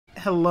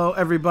Hello,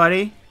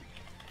 everybody.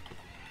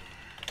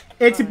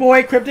 It's your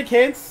boy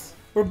CrypticHints.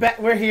 We're back.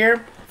 We're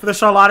here for the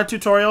Charlotta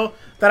tutorial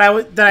that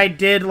I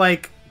did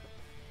like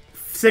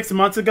 6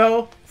 months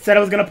ago. Said I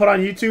was gonna put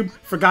on YouTube,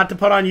 forgot to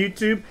put on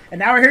YouTube, and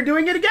now we're here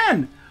doing it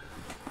again.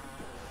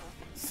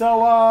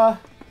 So,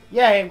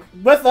 yeah,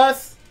 with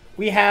us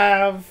we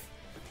have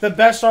the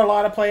best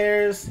Charlotta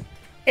players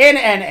in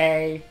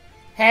NA,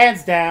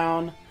 hands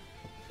down.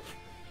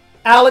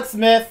 Alex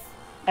Smith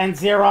and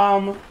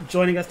Xerom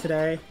joining us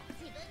today.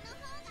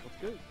 What's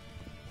good?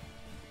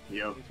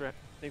 Yo.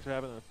 Thanks for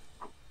having us.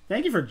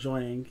 Thank you for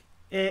joining.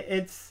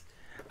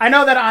 I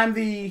know that I'm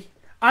the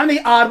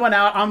odd one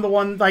out. I'm the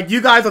one, like,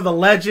 you guys are the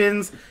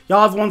legends. Y'all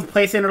are the ones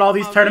placing at all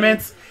these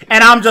tournaments,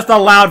 and I'm just a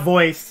loud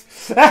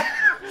voice.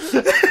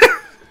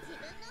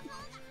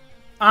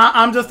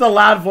 I'm just a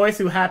loud voice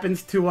who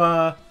happens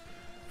to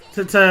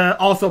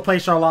also play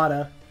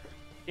Charlotta.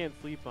 Can't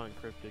sleep on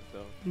Cryptic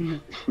though.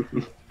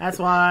 That's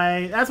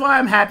why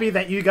I'm happy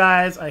that you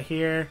guys are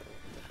here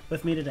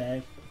with me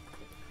today.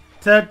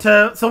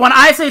 So when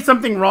I say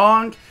something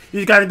wrong, you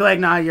just gotta be like,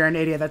 nah, you're an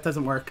idiot. That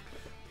doesn't work.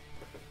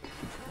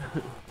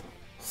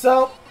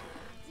 So,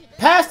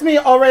 past me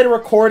already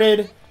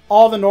recorded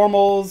all the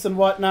normals and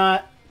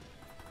whatnot.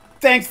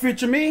 Thanks,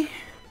 future me.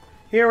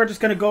 Here we're just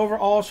going to go over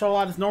all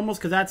Charlotta's normals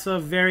because that's a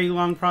very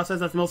long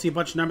process. That's mostly a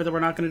bunch of numbers that we're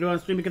not going to do on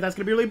stream because that's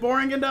going to be really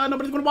boring and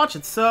nobody's going to watch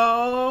it.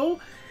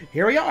 So,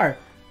 here we are.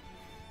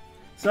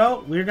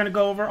 So, we're going to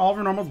go over all of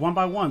our normals one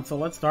by one. So,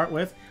 let's start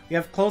with, we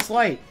have close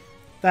light.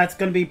 That's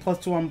going to be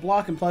 +2 on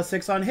block and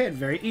 +6 on hit.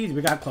 Very easy.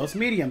 We got close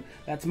medium.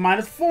 That's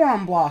 -4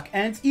 on block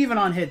and it's even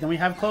on hit. Then we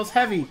have close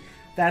heavy.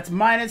 That's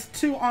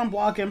 -2 on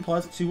block and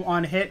 +2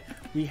 on hit.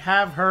 We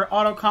have her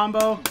auto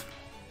combo,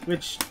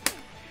 which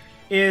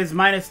is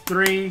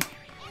 -3.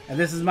 And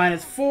this is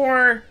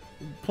 -4,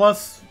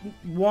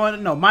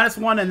 +1, no,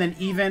 -1 and then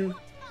even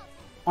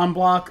on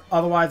block,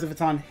 otherwise if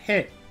it's on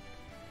hit.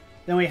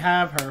 Then we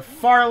have her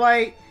far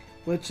light,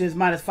 which is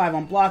 -5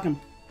 on block and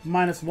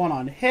 -1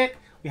 on hit.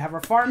 We have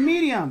her far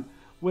medium,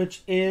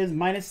 which is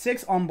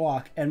 -6 on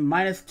block and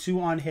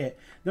 -2 on hit.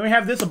 Then we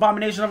have this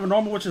abomination of a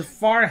normal, which is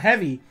far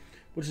heavy,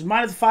 which is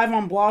 -5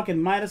 on block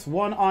and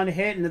 -1 on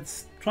hit, and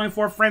it's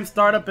 24 frame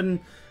startup,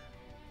 and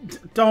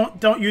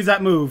don't use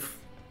that move.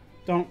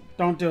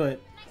 Don't do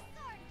it.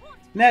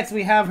 Next,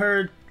 we have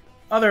her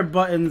other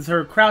buttons,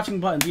 her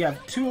crouching buttons. We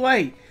have 2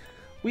 light.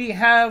 We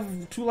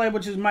have 2 light,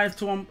 which is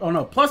 -2 on, oh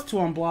no, +2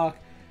 on block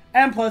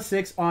and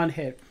 +6 on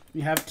hit.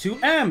 We have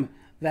 2M.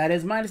 That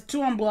is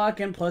 -2 on block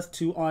and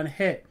 +2 on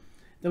hit.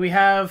 Then we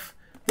have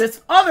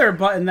this other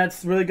button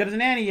that's really good as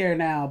an anti-air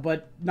now,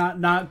 but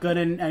not good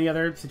in any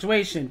other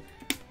situation.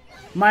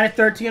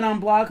 -13 on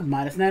block,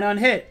 -9 on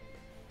hit.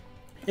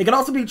 It can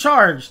also be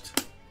charged.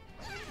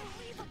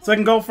 So it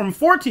can go from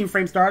 14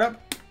 frame startup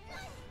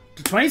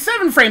to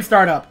 27 frame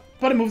startup,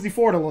 but it moves you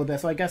forward a little bit,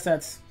 so I guess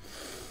that's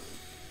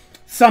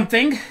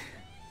something.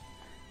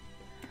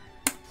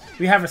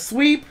 We have a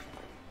sweep.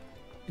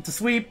 It's a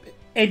sweep.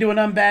 Ain't doing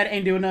nothing bad,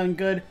 ain't doing nothing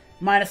good.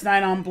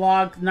 -9 on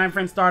block, 9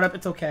 frame startup,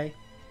 it's okay.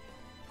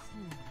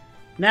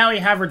 Now we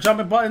have our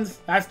jumping buttons.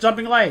 That's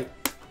jumping light.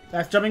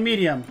 That's jumping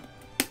medium.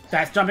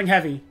 That's jumping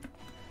heavy.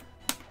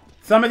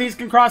 Some of these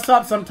can cross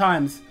up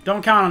sometimes.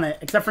 Don't count on it,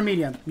 except for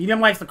medium.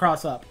 Medium likes to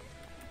cross up.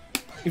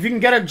 If you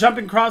can get a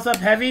jumping cross up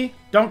heavy,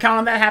 don't count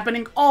on that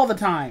happening all the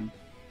time.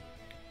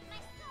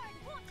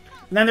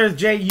 And then there's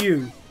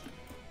JU.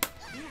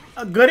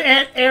 A good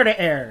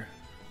air-to-air.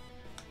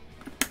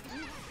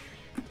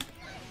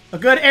 A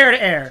good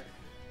air-to-air.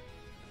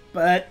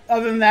 But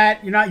other than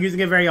that, you're not using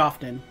it very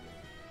often.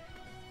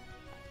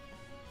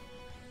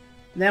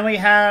 Then we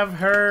have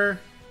her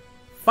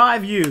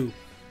 5U.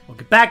 We'll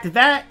get back to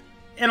that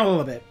in a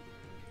little bit.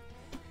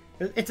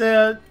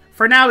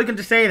 For now, we can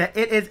just say that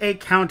it is a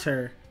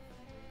counter.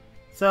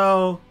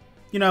 So,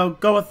 you know,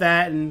 go with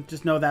that and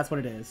just know that's what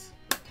it is.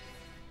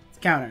 It's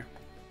a counter.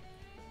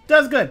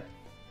 Does good.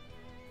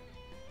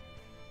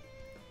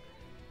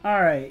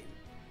 Alright.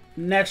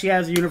 Next, she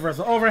has a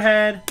universal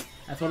overhead.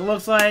 That's what it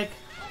looks like.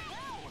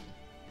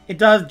 It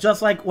does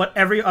just like what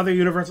every other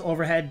universal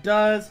overhead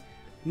does.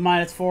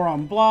 -4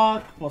 on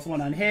block,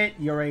 +1 on hit.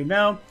 You already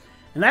know.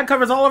 And that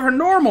covers all of her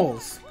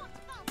normals.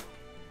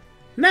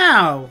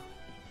 Now,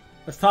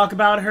 let's talk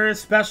about her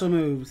special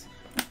moves.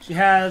 She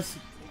has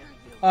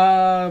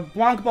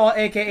Blanc Ball,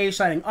 aka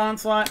Shining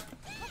Onslaught.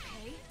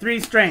 3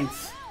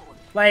 strengths.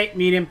 Light,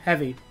 medium,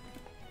 heavy.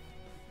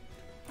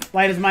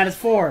 Light is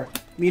 -4.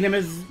 Medium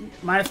is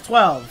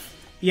 -12.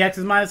 EX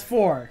is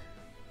 -4.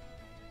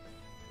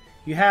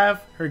 You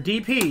have her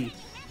DP,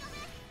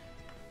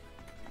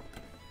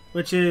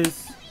 which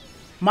is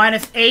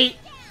 -8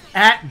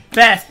 at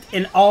best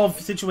in all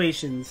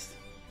situations.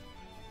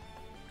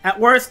 At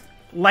worst,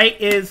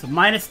 light is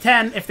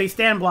 -10 if they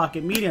stand block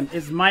it. Medium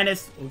is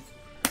 -9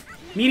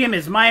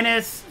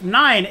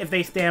 if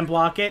they stand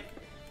block it.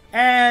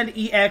 And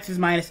EX is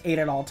 -8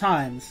 at all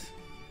times.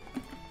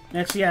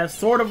 Next, she has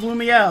Sword of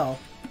Lumiel.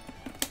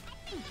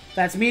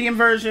 That's medium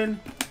version.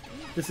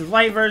 This is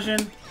light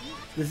version.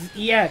 This is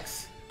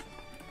EX.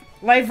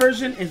 Light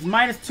version is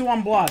 -2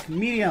 on block.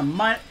 Medium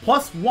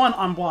 +1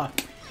 on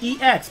block.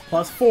 EX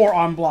 +4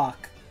 on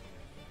block.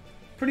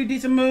 Pretty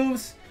decent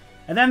moves.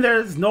 And then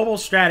there's Noble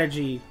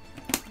Strategy.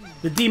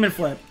 The Demon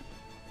Flip.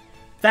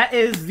 That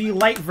is the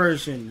light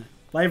version.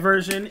 Light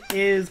version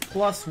is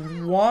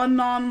 +1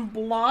 on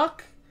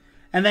block.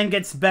 And then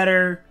gets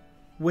better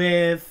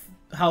with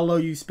how low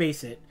you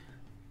space it.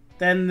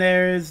 Then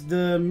there's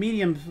the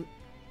medium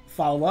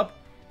follow-up,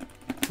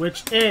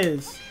 which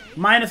is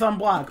minus on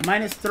block,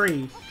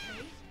 -3.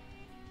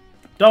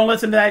 Don't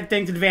listen to that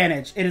thing's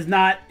advantage. It is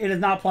not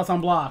plus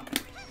on block.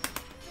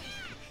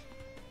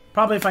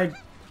 Probably if I...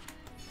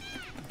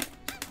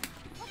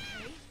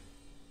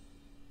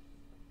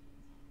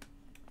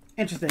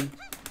 Interesting.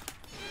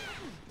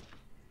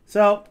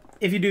 So,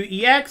 if you do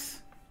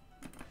EX,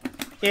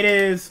 it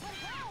is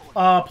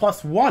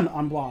 +1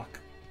 on block.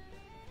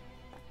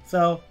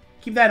 So,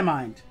 keep that in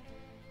mind.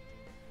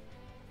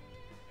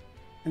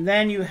 And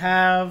then you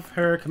have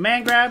her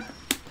command grab.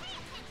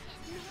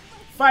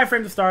 5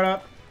 frames to start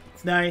up.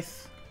 It's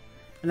nice.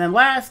 And then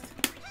last,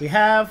 we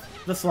have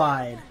the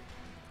slide.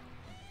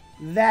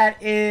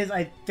 That is,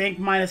 I think,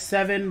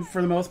 -7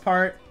 for the most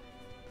part.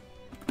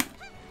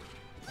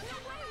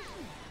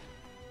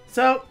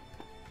 So,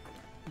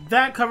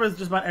 that covers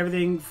just about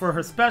everything for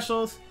her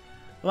specials.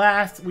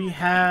 Last, we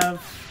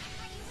have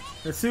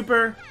her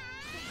super,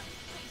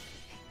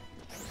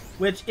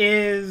 which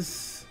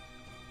is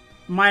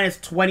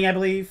 -20, I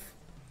believe.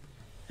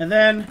 And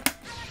then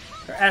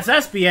her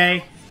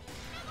SSBA,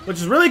 which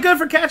is really good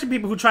for catching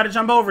people who try to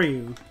jump over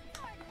you.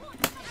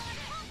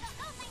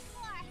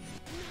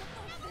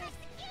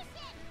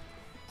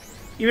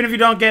 Even if you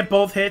don't get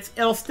both hits,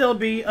 it'll still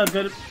be a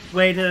good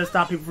way to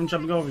stop people from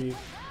jumping over you.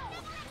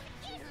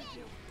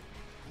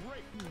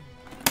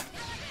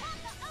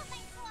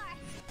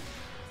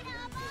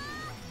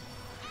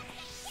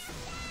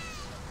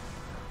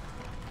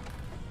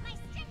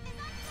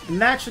 And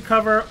that should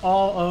cover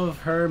all of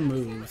her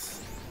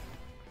moves.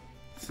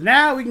 So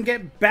now we can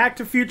get back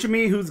to Future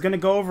Me, who's going to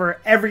go over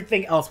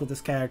everything else with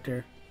this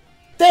character.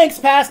 Thanks,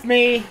 Past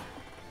Me!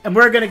 And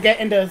we're going to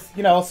get into,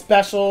 you know,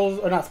 specials,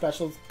 or not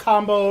specials,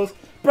 combos,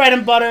 bread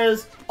and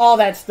butters, all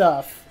that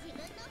stuff.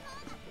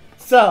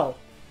 So,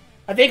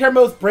 I think her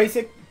most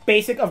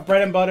basic of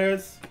bread and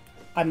butters,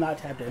 I'm not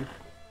tapped in.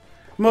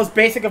 Most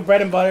basic of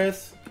bread and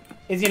butters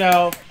is, you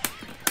know,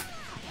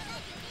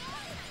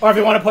 or if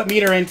you want to put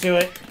meter into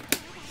it.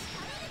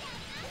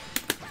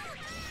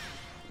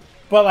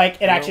 But,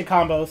 like, it actually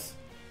combos.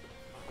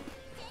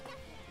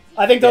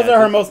 I think those are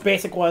her most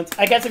basic ones.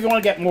 I guess if you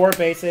want to get more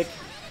basic,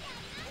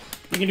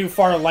 you can do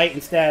far light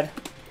instead.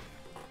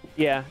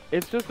 Yeah,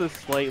 it's just a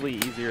slightly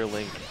easier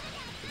link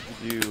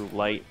to do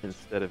light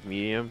instead of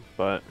medium,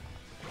 but...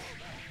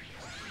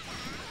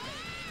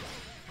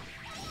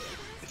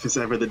 If it's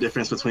ever the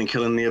difference between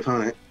killing the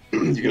opponent,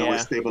 you can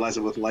always stabilize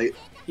it with light.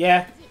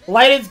 Yeah.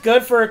 Light is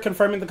good for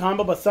confirming the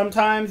combo, but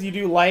sometimes you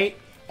do light,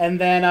 and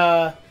then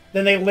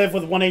they live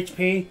with 1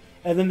 HP,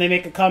 and then they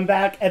make a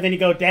comeback, and then you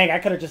go, dang, I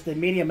could have just did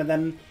medium, and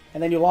then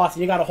you lost,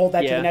 and you gotta hold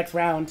that to the next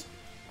round.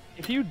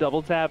 If you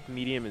double tap,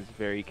 medium is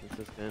very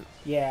consistent.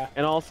 Yeah.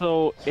 And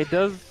also, it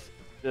does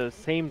the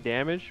same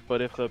damage,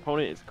 but if the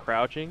opponent is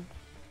crouching...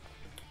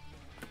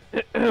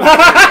 if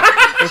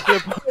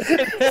the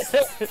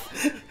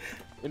opponent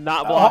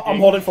not blocking... I'm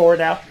holding forward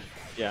now.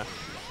 Yeah.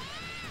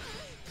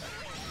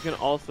 You can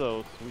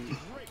also sweep.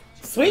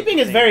 Sweeping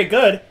is very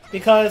good,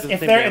 because if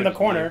they're in the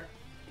corner...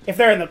 If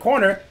they're in the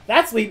corner,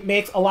 that sweep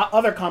makes a lot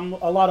of other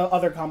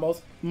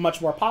combos much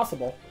more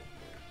possible.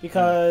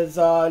 Because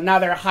now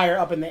they're higher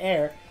up in the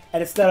air.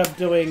 And instead of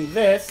doing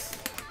this,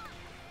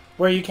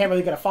 where you can't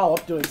really get a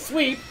follow-up, doing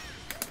sweep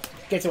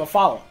gets you a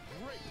follow-up.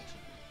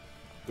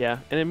 Yeah,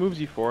 and it moves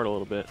you forward a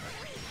little bit.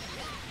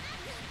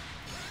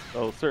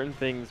 So certain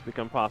things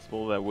become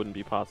possible that wouldn't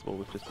be possible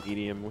with just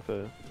medium with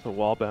a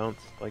wall bounce.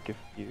 Like if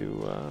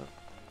you...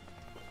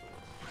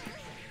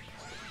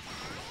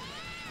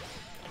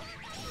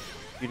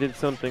 you did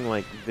something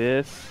like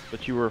this,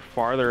 but you were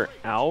farther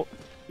out,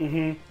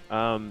 and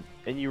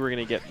you were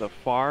going to get the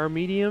far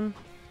medium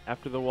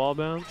after the wall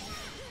bounce.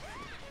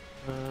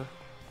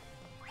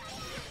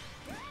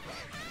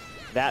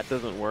 That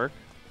doesn't work.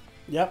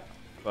 Yep.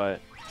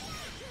 But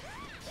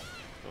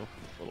oh,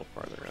 a little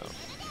farther out.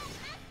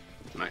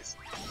 Nice.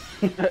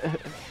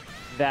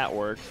 That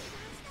works,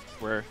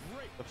 where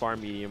the far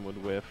medium would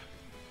whiff.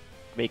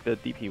 Make the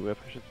DP whiff,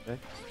 I should say.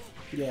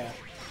 Yeah.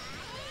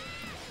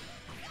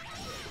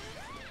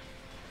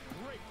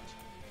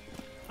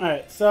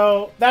 Alright,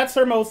 so that's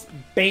her most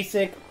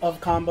basic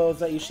of combos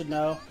that you should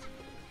know.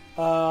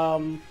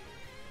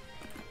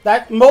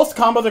 That most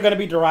combos are going to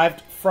be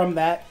derived from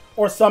that,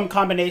 or some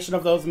combination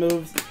of those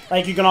moves.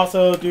 Like, you can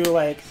also do,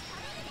 like,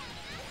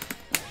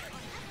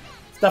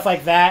 stuff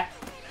like that,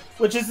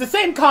 which is the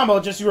same combo,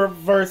 just you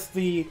reverse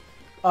the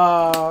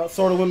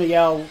Sword of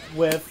Lumiel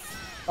with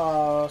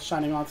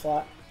Shining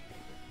Onslaught.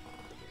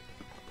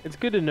 It's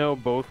good to know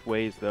both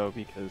ways, though,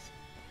 because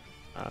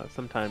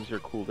sometimes your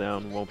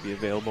cooldown won't be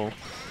available.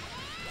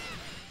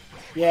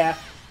 Yeah.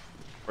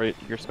 Or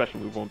your special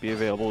move won't be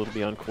available. It'll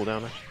be on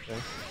cooldown, I should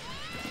say.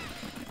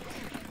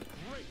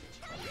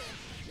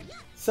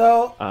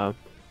 So,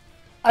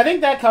 I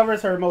think that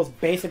covers her most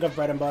basic of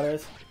bread and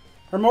butters.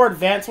 Her more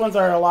advanced ones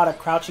are a lot of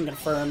crouching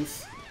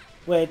confirms,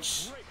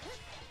 which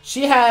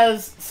she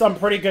has some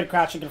pretty good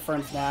crouching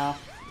confirms now.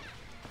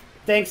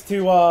 Thanks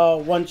to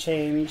one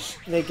change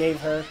they gave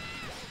her,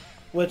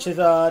 which is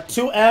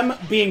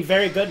 2M being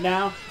very good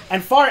now,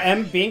 and far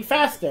M being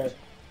faster.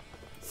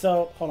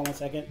 So, hold on one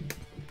second.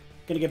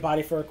 Gonna get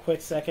body for a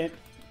quick second.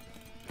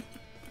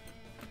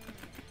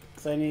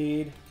 So I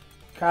need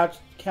crouch,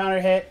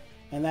 counter hit,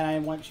 and then I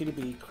want you to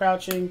be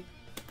crouching.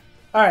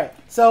 Alright,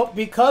 so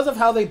because of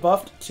how they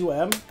buffed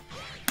 2M,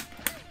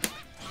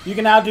 you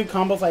can now do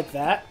combos like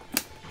that.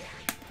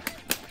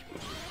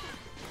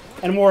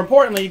 And more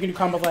importantly, you can do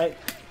combos like...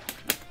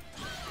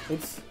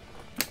 Oops.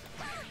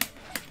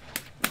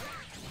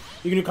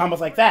 You can do combos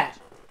like that.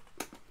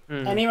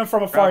 And even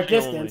from a far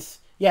distance.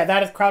 Only. Yeah,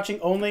 that is crouching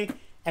only.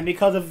 And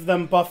because of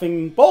them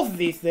buffing both of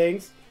these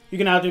things, you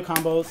can now do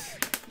combos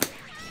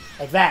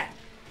like that.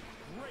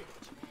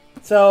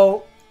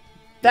 So,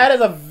 that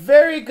is a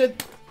very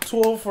good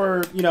tool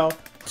for, you know,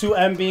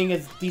 2M being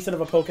as decent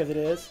of a poke as it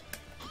is.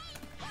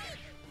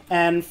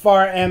 And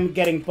far M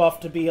getting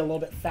buffed to be a little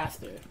bit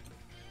faster.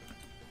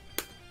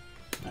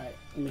 Alright,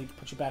 let me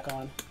put you back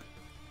on.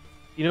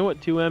 You know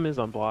what 2M is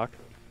on block?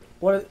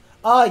 What is,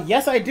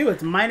 yes I do.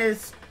 It's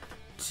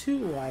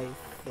 -2, I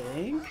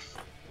think.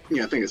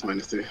 Yeah, I think it's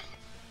 -2.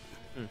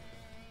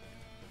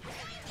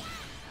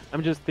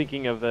 I'm just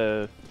thinking of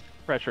the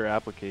pressure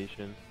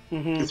application.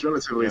 It's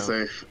relatively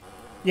safe.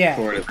 Yeah.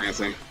 For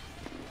advancing.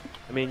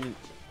 I mean,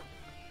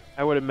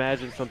 I would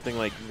imagine something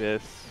like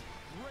this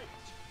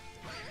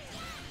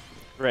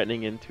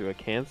threatening into a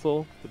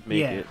cancel would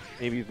make it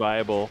maybe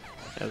viable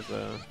as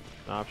an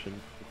option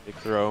to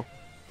take throw.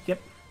 Yep.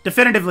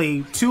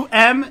 Definitively,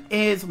 2M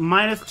is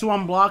 -2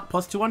 on block,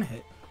 +2 on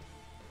hit.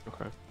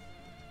 Okay.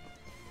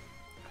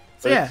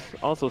 So but yeah.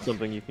 It's also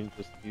something you can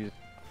just use.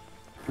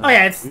 Oh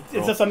yeah, it's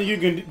just something you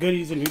can good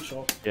use in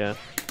neutral. Yeah.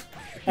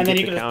 And then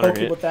you can just poke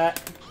people with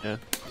that. Yeah.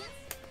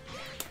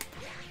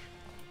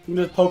 You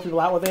can just poke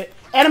people out with it.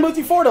 And it moves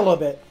you forward a little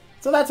bit.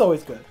 So that's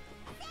always good.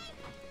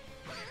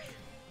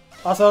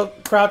 Also,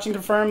 crouching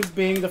confirms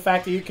being the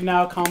fact that you can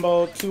now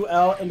combo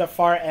 2L into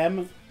far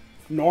M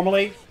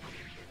normally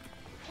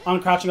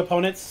on crouching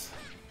opponents.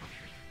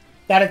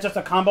 That is just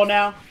a combo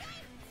now.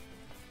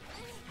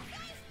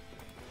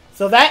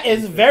 So that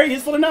is very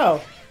useful to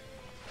know.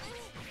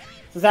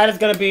 So that is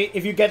going to be,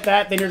 if you get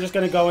that, then you're just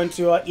going to go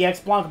into EX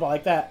Blancable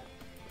like that.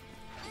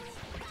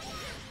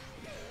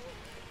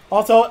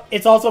 Also,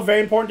 it's also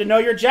very important to know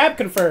your jab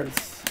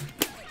confirms.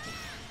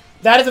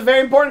 That is a very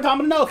important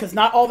combo to know, because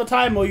not all the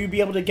time will you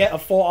be able to get a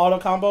full auto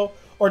combo,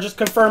 or just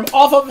confirm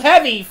off of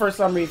heavy for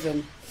some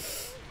reason.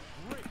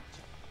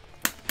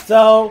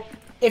 So,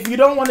 if you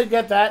don't want to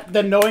get that,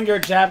 then knowing your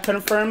jab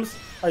confirms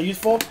are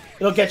useful.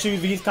 It'll get you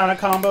these kind of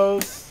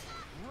combos.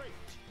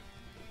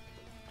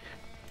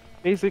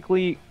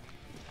 Basically,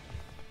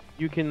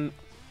 you can,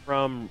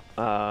 from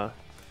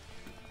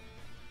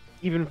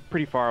even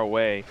pretty far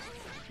away,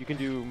 you can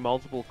do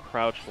multiple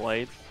crouch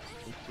lights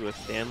into a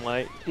stand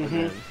light, and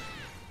then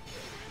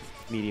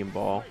medium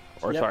ball,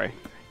 or sorry,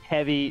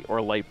 heavy or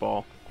light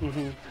ball.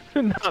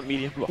 Not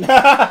medium ball.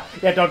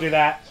 Yeah, don't do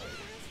that.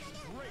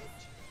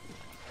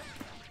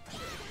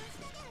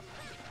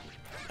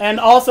 And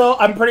also,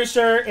 I'm pretty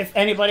sure if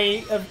any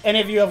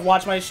of you have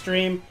watched my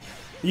stream,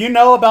 you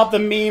know about the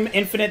meme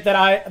Infinite that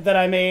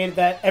I made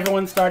that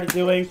everyone started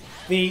doing.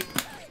 The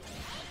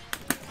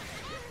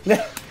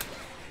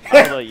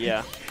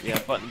yeah,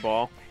 button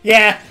ball.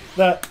 Yeah,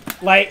 the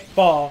light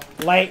ball,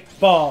 light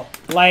ball,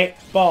 light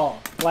ball,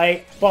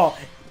 light ball.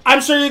 I'm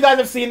sure you guys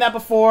have seen that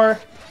before.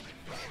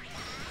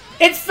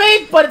 It's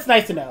fake, but it's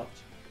nice to know.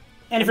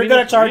 And if you're good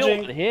at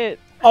charging, hit.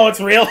 Oh,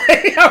 it's real.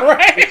 Yeah,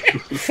 right.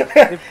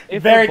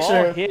 If very the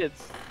ball true.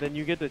 hits, then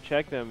you get to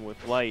check them with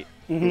light.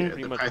 Yeah,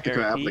 pretty the much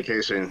practical guaranteed.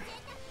 application.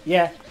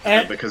 Yeah,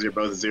 and because you're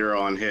both 0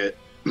 on hit.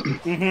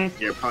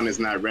 Your opponent's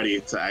not ready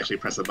to actually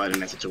press a button in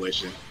that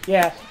situation.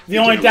 Yeah, the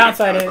only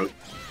downside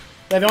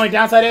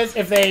is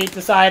if they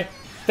decide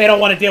they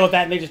don't want to deal with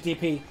that and they just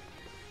DP.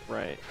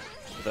 Right.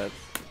 So that's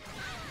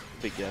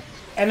a big guess.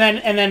 And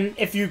then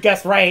if you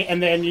guess right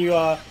and then you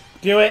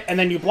do it and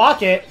then you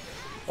block it,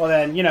 well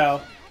then you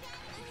know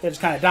they just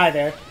kind of die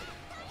there.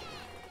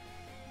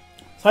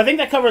 So I think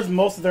that covers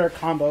most of their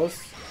combos.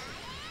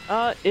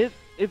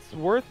 It's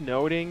worth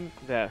noting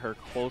that her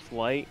close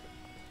light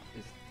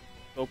is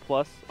so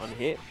plus on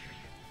hit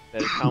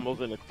that it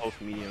combos into close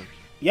medium.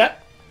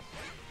 Yep.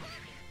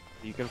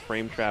 You can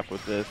frame trap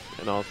with this,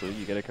 and also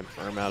you get a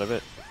confirm out of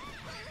it.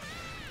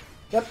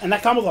 Yep, and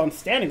that combos on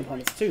standing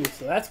opponents too,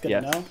 so that's good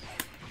to know.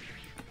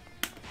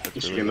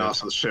 You can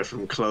also shift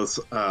from close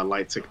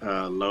light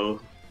to low,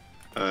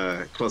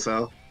 close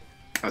L.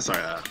 I'm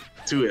sorry,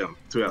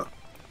 2L,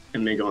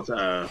 and then go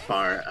into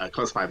far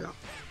close 5L.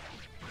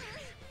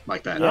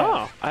 Like that. Yeah.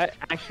 Oh, I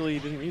actually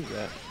didn't use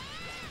that.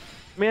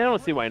 I mean, I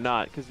don't see why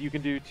not, because you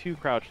can do 2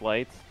 crouch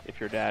lights if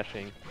you're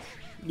dashing.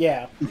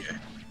 Yeah. Yeah.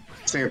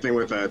 Same thing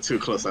with 2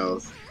 close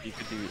L's. You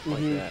could do it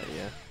like that,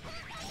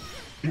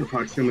 yeah. Her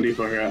proximity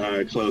for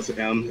her close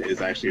M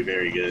is actually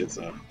very good,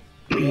 so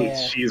Yeah.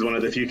 she's one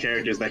of the few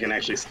characters that can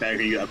actually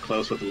stagger you up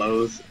close with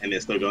lows and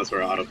then still goes for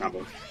her auto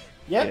combo.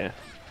 Yep. Yeah.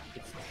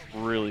 It's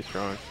really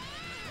strong.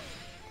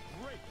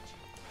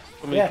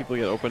 So many people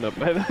get opened up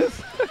by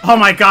this. Oh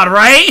my god,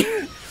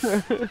 right?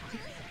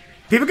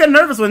 People get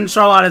nervous when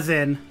Charlotta's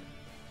in.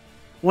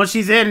 Once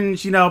she's in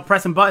and, you know,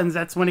 pressing buttons,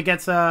 that's when it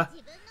gets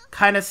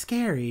kind of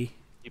scary.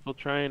 People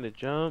trying to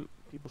jump,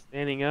 people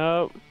standing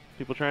up,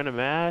 people trying to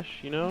mash,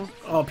 you know?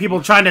 Oh,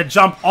 people trying to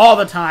jump all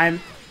the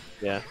time.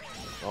 Yeah,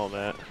 all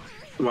that.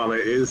 While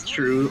it is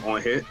true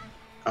on hit,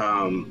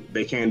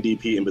 they can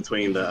DP in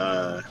between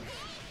the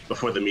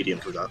before the medium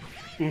comes out.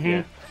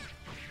 Yeah,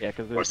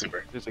 because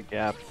super. there's a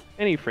gap.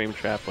 Any frame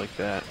trap like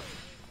that,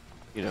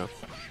 you know,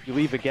 you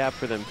leave a gap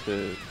for them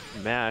to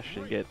mash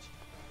and get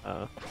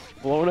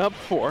blown up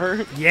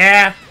for.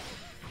 Yeah.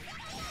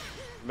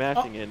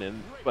 Mashing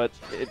in, but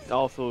it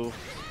also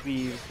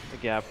leaves a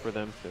gap for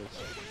them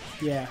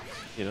to. Yeah.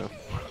 You know.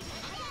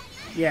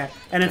 Yeah,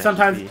 and then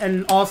sometimes,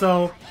 and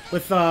also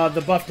with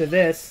the buff to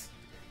this,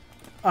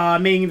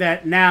 meaning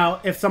that now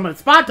if someone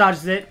spot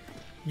dodges it,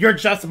 you're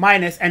just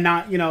minus and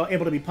not, you know,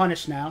 able to be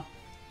punished now.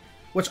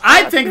 Which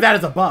I think that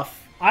is a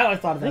buff. I always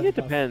thought of that. I think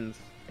it depends.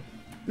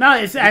 No,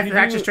 it's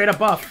actually straight up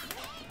buff.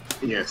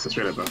 Yes, it's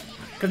straight up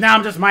buff. Because now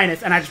I'm just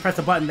minus and I just press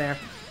a button there.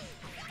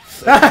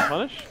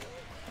 Punish?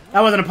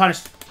 That wasn't a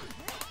punish.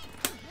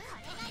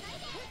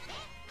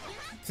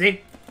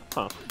 See?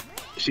 Huh.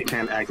 She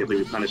can't actively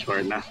be punished for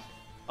it now.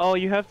 Oh,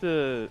 you have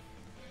to...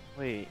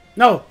 Wait.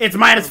 No, it's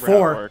minus Remember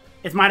how it 4. worked.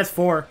 It's minus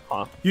 4.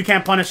 Huh. You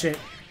can't punish it.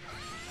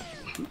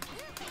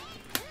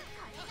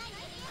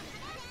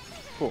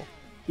 Cool.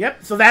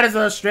 Yep, so that is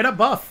a straight up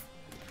buff.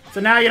 So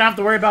now you don't have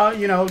to worry about,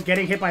 you know,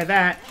 getting hit by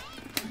that.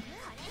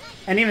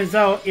 And even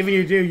so, even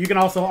you do, you can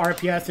also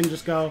RPS and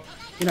just go,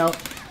 you know,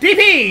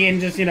 DP! And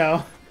just, you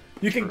know,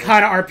 you can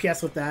kind of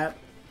RPS with that.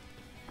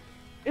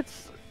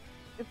 It's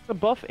a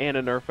buff and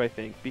a nerf, I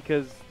think,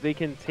 because they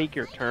can take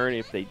your turn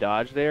if they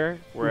dodge there,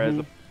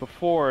 whereas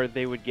before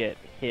they would get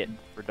hit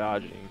for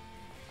dodging.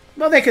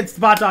 Well, they could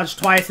spot dodge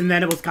twice, and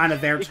then it was kind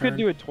of their They turn. could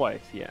do it twice,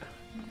 yeah.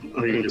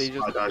 Or you can just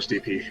spot dodge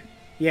DP.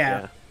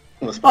 Yeah.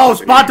 Well, Oh,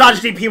 spot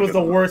dodge DP was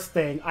the worst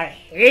thing. I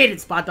hated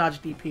spot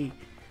dodge DP.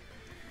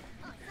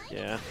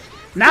 Yeah.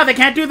 Now they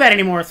can't do that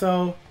anymore,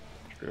 so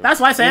True. that's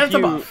why I say it's a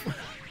buff.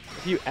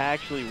 If you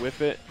actually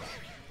whiff it,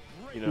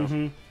 you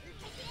know,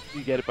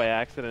 you get it by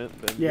accident,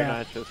 then you're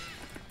not just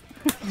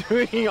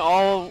doing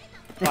all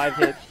 5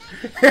 hits.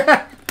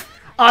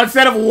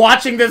 Instead of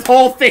watching this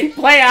whole thing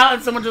play out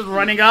and someone just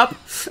running up.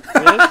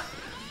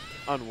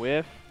 On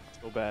whiff,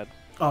 so bad.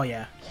 Oh,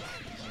 yeah.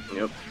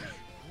 Yep.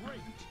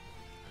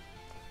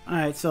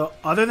 Alright, so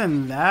other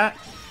than that,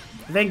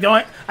 I think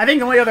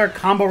the only other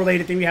combo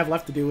related thing we have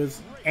left to do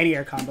is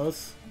anti-air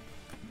combos,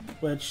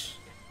 which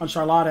on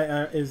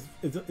Charlotta is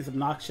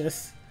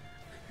obnoxious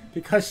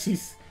because she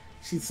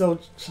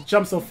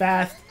jumps so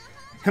fast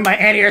and my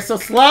anti-air is so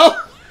slow.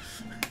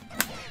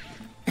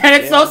 And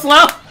it's so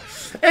slow.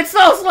 It's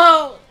so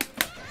slow.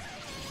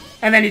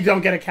 And then you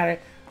don't get a carry.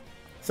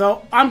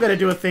 So I'm gonna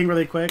do a thing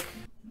really quick.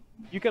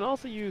 You can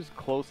also use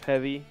close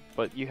heavy,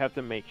 but you have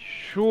to make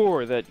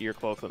sure that you're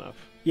close enough.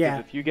 Yeah.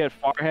 If you get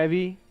far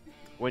heavy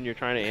when you're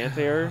trying to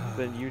anti-air,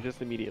 then you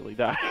just immediately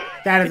die.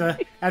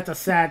 That's a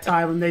sad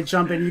time when they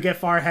jump in, you get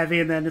far heavy,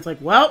 and then it's like,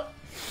 well,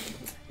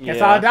 guess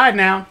I'll die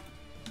now.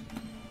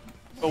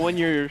 But when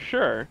you're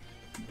sure,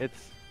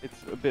 it's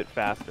a bit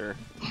faster,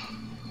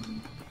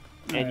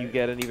 and you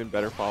get an even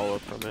better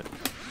follow-up from it.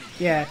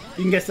 Yeah,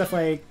 you can get stuff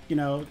like, you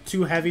know,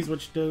 2 heavies,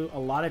 which do a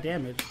lot of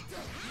damage.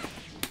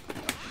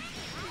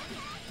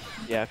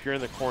 Yeah, if you're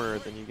in the corner,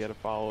 then you get a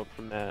follow-up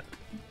from that.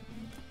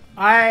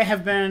 I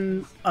have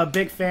been a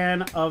big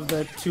fan of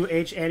the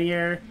 2H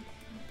anti-air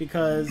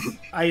because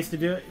I used to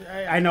do it.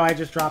 I know I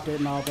just dropped it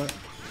and all, but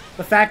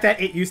the fact that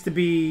it used to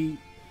be,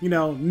 you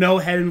know, no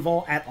head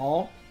invul at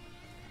all,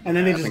 and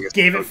then they just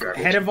gave it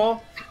head invul,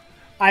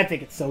 I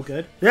think it's so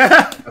good.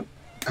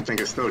 I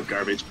think it's still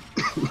garbage.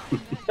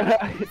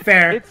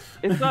 Fair.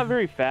 It's not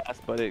very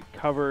fast, but it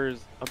covers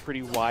a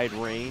pretty wide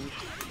range,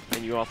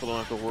 and you also don't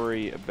have to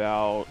worry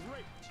about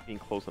being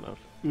close enough.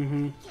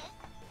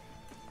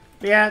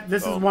 Yeah,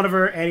 this is one of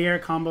her anti-air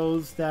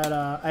combos that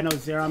I know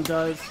Xerom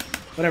does.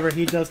 Whenever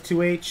he does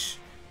 2H,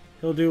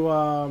 he'll do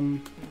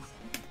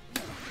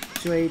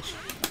 2H,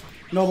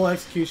 Noble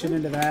Execution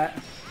into that.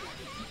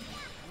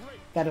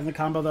 That isn't a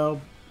combo though.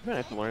 I'm gonna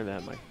have to learn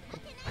that, Mike.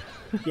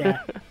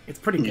 Yeah, it's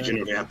pretty good. You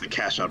generally have to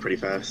cash out pretty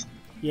fast.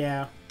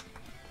 Yeah.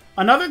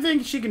 Another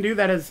thing she can do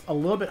that is a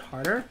little bit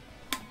harder,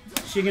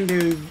 she can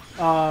do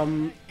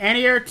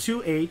anti-air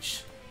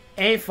 2H,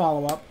 A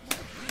follow-up,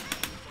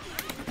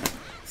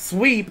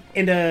 sweep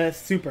into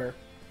super.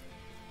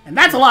 And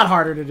that's a lot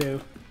harder to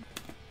do.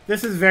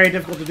 This is very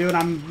difficult to do, and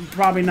I'm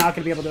probably not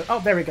going to be able to... Oh,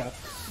 there we go.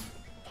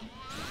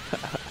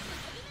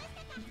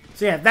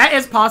 So yeah, that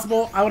is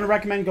possible. I would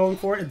recommend going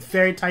for it. It's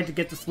very tight to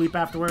get the sweep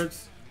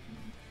afterwards.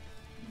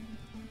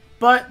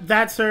 But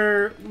that's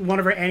one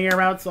of her anti-air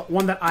routes.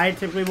 One that I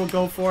typically will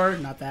go for,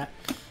 not that,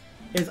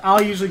 is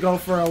I'll usually go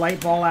for a light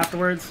ball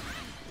afterwards.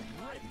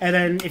 And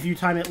then if you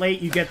time it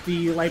late, you get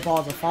the light ball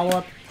as a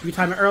follow-up. If you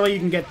time it early, you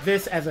can get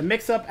this as a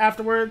mix-up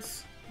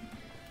afterwards.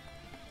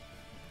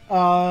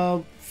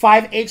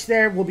 5H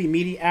there will be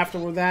meaty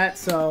after that,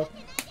 so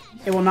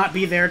it will not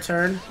be their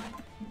turn.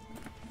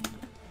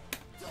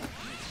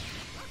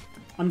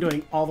 I'm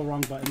doing all the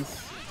wrong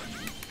buttons.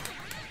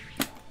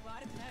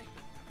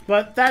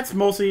 But that's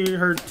mostly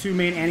her two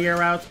main anti-air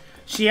routes.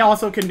 She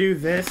also can do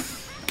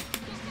this.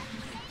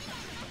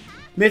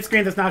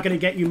 Mid-screen, that's not going to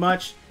get you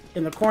much.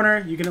 In the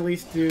corner, you can at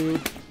least do...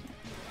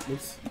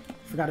 Oops.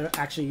 Forgot to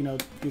actually, do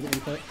the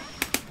input.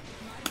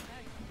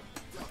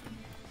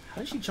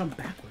 How does she jump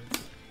backwards?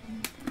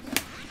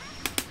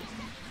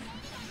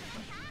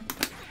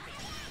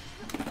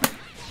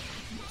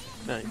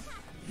 Nice.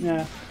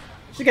 Yeah.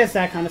 She gets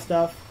that kind of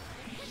stuff.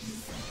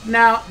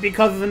 Now,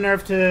 because of the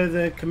nerf to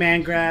the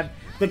command grab,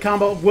 the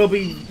combo will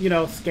be,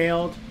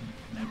 scaled.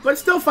 But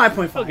it's still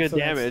 5.5. Still good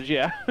damage,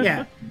 yeah.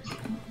 Yeah.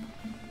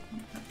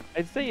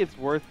 I'd say it's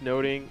worth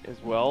noting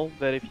as well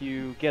that if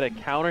you get a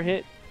counter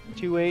hit,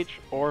 2H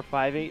or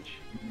 5H,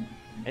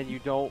 and you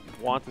don't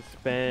want to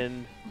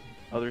spend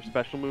other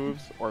special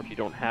moves, or if you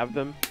don't have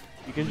them,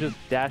 you can just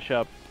dash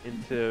up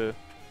into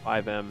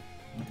 5M.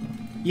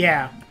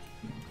 Yeah.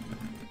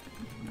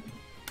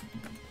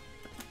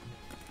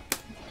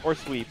 Or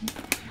sweep,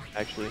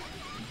 actually.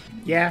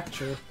 Yeah,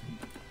 true.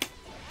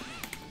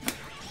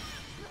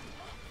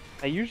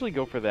 I usually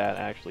go for that,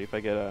 actually, if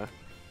I get a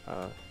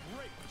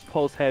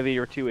pulse heavy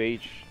or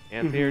 2H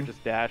anti-air,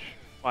 just dash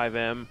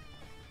 5M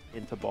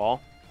into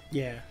ball.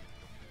 Yeah.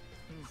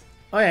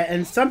 Oh yeah,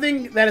 and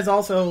something that is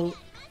also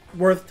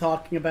worth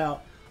talking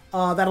about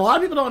that a lot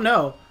of people don't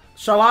know.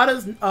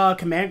 Charlotta's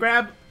command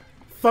grab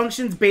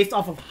functions based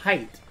off of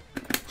height.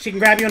 She can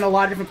grab you in a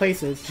lot of different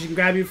places. She can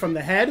grab you from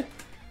the head.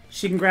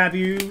 She can grab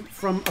you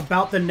from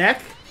about the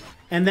neck.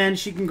 And then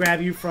she can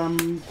grab you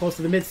from close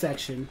to the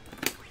midsection.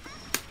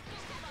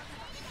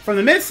 From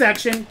the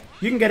midsection,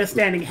 you can get a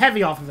standing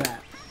heavy off of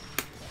that.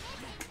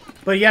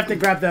 But you have to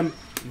grab them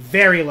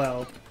very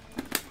low.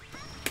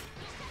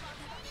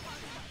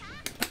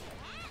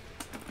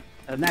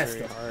 And that's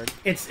very hard.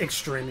 It's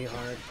extremely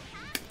hard.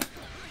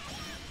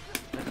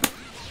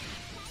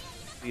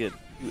 You get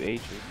 2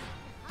 H's.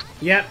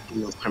 Yep.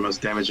 That's my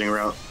most damaging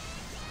route.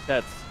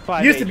 That's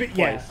 5 Used H to be, twice.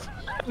 yeah.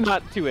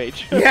 Not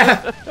 2H.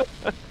 Yeah.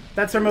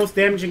 That's her most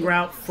damaging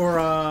route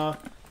for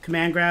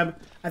command grab.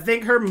 I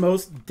think her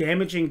most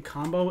damaging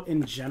combo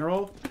in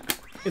general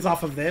is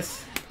off of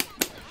this.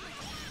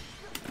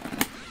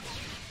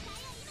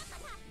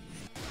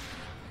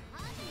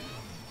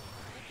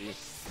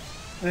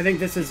 And I think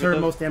this is her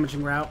most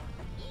damaging route.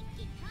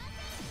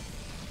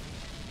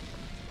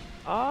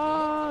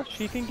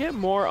 She can get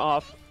more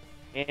off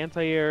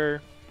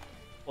anti-air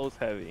close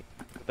heavy.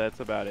 But that's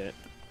about it.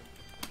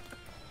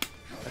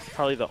 That's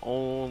probably the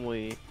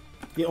only...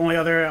 The only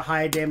other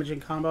high damaging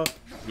combo?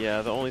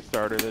 Yeah, the only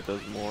starter that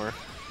does more.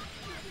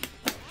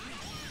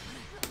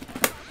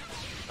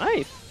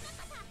 Nice!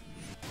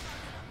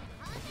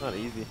 Not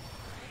easy.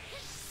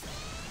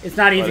 It's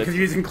not easy because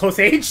you're using close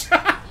age.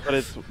 but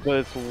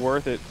it's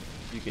worth it.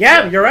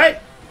 Yeah, you're right.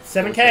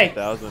 7K.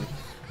 1,000.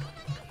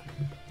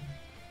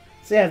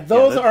 So yeah,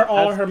 those are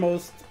all her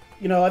most,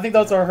 I think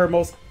those are her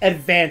most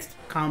advanced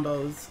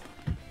combos.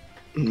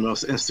 The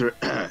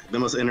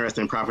most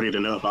interesting property to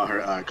know about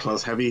her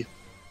close heavy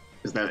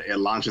is that it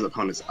launches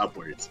opponents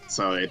upwards.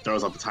 So it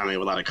throws off the timing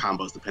of a lot of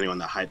combos depending on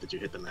the height that you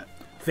hit them at.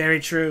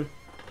 Very true.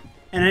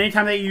 And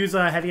anytime they use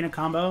heavy in a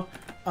combo,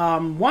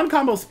 one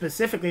combo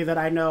specifically that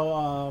I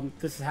know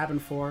this has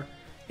happened for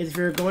is if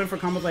you're going for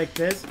combos like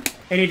this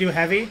and you do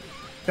heavy,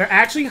 they're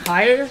actually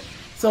higher.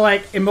 So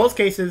like in most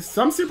cases,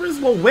 some supers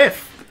will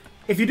whiff.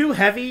 If you do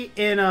heavy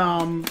in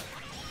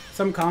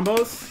some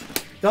combos,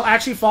 they'll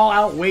actually fall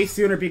out way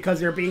sooner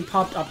because they're being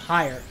popped up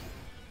higher.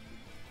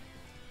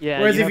 Yeah.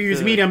 Whereas if you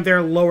use medium,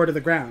 they're lower to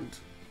the ground.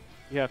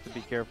 You have to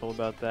be careful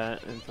about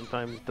that and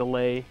sometimes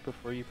delay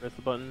before you press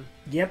the button.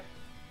 Yep.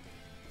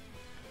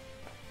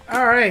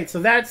 Alright, so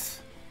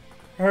that's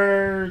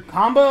her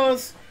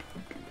combos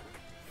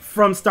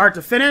from start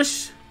to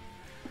finish.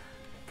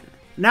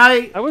 Now,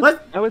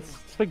 I would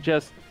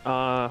suggest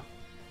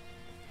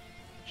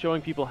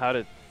showing people how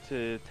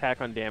to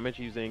tack on damage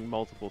using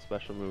multiple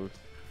special moves.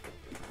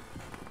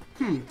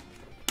 In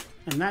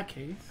that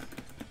case,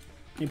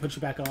 let me put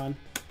you back on.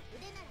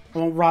 I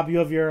won't rob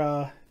you of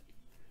your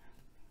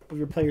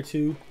player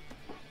 2.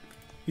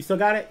 You still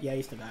got it? Yeah,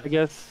 you still got it. I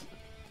guess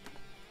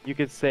you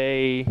could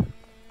say.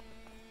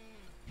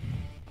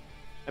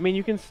 I mean,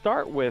 you can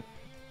start with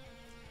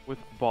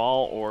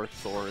ball or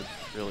swords,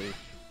 really.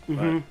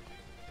 But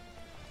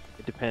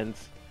it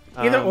depends.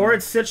 Either or,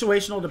 it's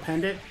situational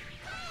dependent.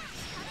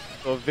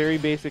 So a very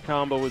basic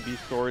combo would be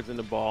swords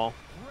into ball.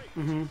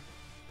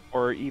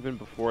 Or even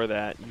before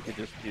that, you could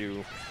just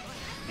do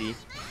C.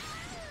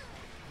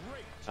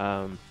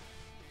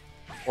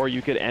 Or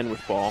you could end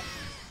with ball.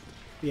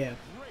 Yeah.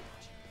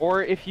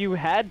 Or if you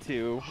had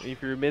to,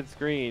 if you're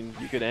mid-screen,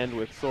 you could end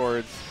with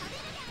swords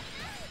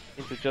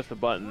into just a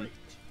button.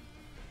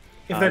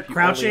 If they're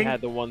crouching, you only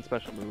had the one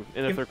special move,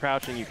 and if they're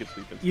crouching, you could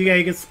sweep and yeah,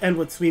 you can end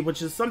with sweep,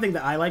 which is something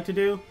that I like to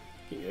do.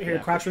 Here,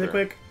 yeah, crouch really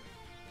quick.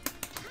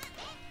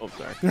 Oh,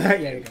 sorry.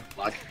 Yeah, you go.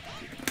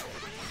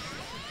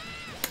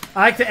 I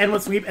like to end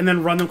with sweep and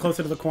then run them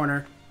closer to the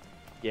corner.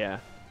 Yeah,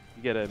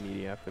 you get a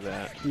media after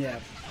that. Yeah.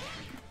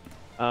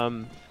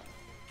 So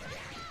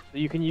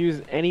you can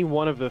use any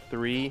one of the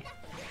three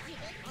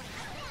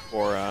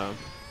for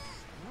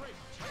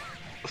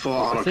full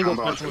auto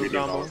combo to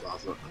medium ball is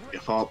also. Yeah,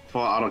 full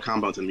auto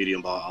combo to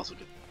medium ball also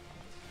good.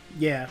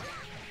 Yeah.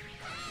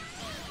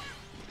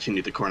 You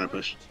need the corner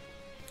push.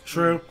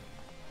 True.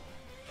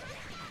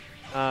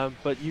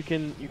 But you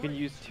can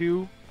use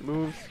two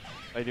moves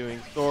by doing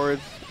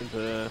swords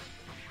into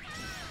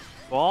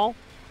ball,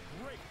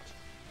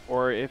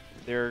 or if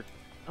they're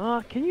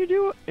can you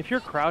do if you're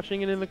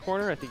crouching and in the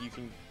corner? I think you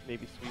can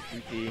maybe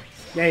sweep DP.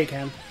 Yeah, you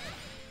can.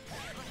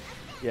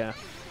 Yeah,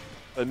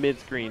 but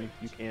mid-screen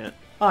you can't.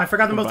 Oh, I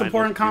forgot the most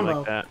important combo.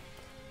 Like that.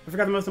 I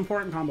forgot the most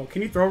important combo.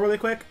 Can you throw really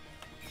quick?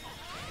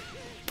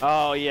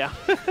 Oh yeah.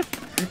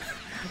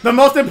 The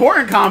most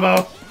important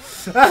combo.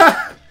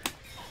 I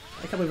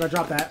can't believe I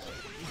dropped that.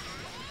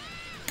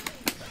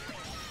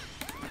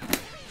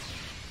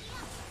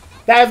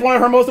 That is one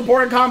of her most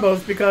important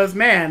combos because,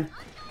 man,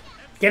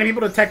 getting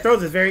people to tech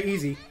throws is very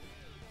easy.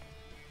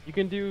 You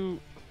can do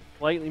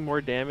slightly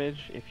more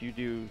damage if you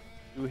do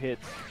 2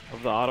 hits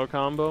of the auto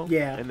combo.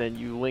 Yeah. And then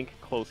you link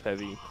close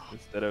heavy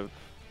instead of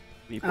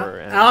sweeper.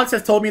 And Alex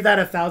has told me that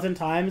 1,000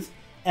 times,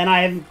 and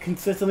I have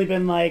consistently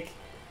been like,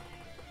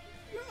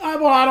 I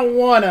don't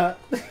wanna.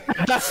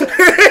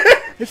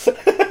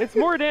 It's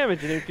more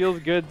damage and it feels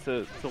good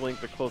to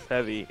link the close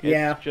heavy.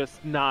 It's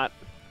just not.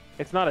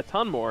 It's not a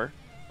ton more.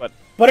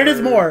 But it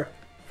is more.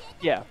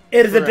 Yeah.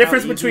 It is a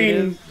difference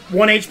between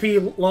 1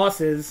 HP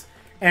losses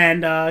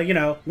and, you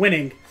know,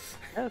 winning.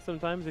 Yeah,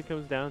 sometimes it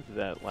comes down to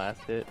that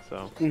last hit,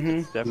 so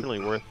it's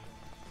definitely worth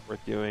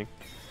doing.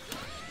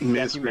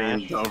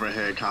 Mid-screen, the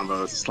overhead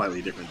combo is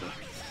slightly different,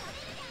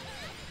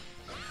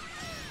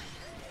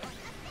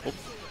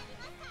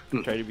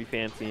 though. Try to be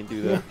fancy and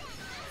do that.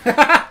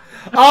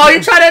 Oh,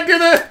 you try to do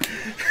the...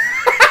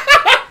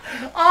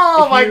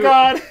 Oh, my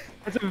God.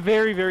 It's a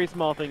very, very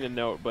small thing to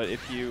note, but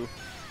if you...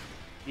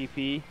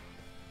 DP,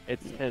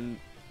 it's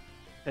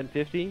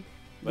 1050,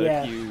 but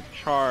if you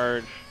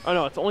charge... Oh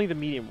no, it's only the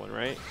medium one,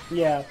 right?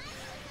 Yeah.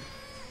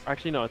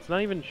 Actually, no, it's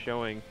not even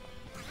showing.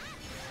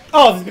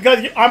 Oh, it's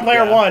because I'm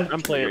player 1.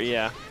 I'm player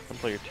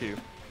 2.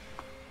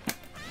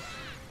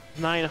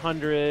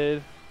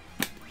 900...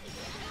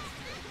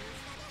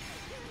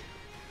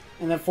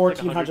 And then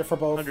 1,400 for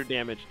both. 100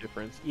 damage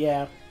difference.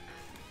 Yeah.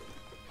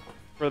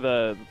 For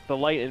the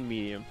light and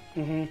medium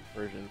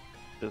version.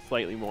 It's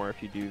slightly more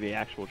if you do the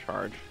actual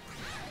charge.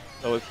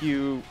 So if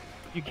you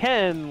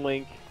can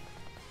link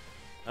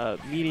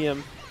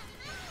medium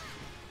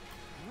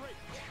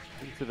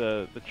into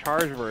the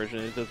charge version,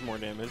 it does more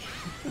damage.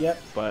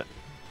 Yep. But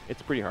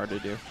it's pretty hard to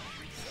do.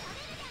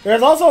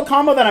 There's also a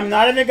combo that I'm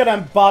not even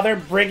gonna bother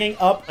bringing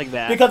up like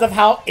that because of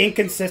how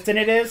inconsistent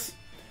it is.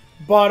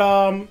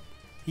 But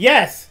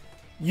yes,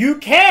 you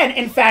can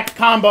in fact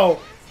combo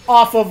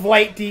off of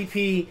light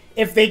DP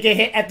if they get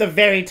hit at the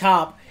very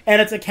top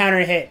and it's a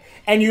counter hit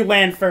and you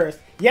land first.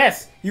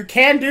 Yes, you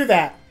can do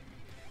that.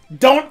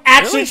 Don't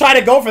actually try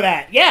to go for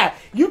that. Yeah,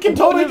 you can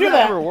totally do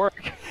that. Ever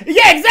work?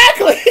 Yeah,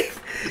 exactly.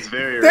 It's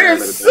very rare.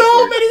 There's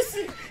so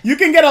many. You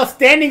can get a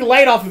standing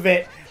light off of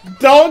it.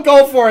 Don't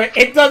go for it.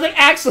 It doesn't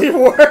actually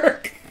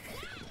work.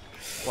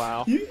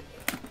 Wow.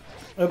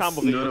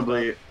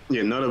 Notably,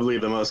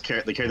 the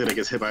character that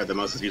gets hit by it the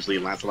most is usually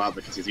Lancelot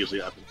because he's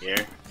usually up in the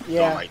air.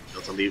 Yeah. Don't, like,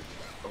 go to leave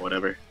or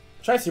whatever.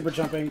 Try super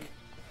jumping.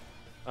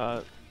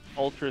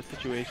 Ultra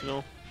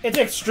situational. It's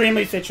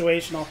extremely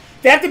situational.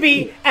 They have to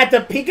be at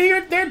the peak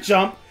of their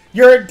jump.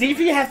 Your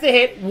DP has to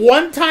hit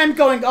 1 time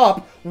going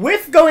up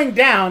with going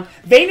down.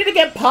 They need to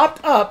get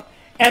popped up,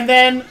 and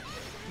then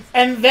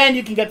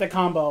you can get the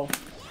combo.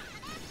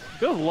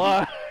 Good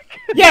luck.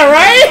 Yeah,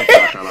 right?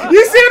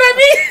 You see what I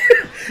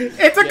mean?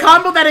 It's a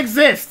combo that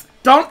exists.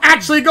 Don't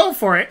actually go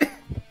for it.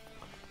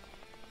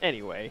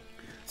 Anyway.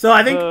 So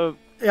I think...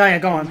 yeah,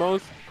 go on. The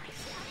most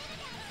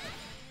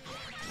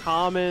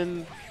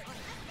common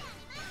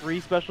 3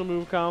 special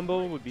move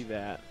combo would be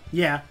that.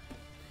 Yeah.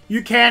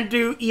 You can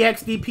do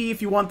EXDP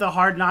if you want the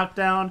hard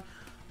knockdown.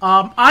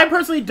 I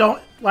personally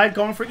don't like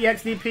going for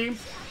EXDP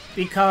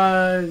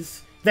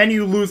because then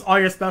you lose all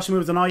your special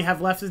moves and all you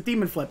have left is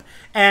Demon Flip.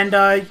 And,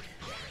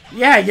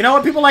 yeah, you know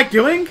what people like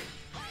doing?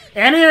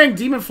 Anti-airing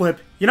Demon Flip.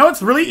 You know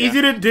what's really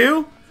easy to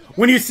do?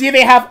 When you see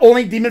they have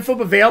only Demon Flip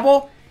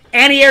available?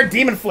 Anti-air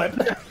Demon Flip.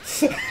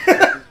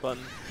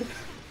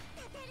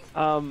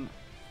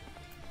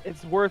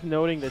 It's worth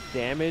noting the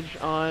damage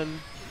on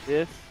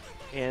this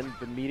and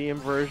the medium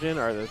version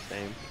are the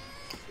same.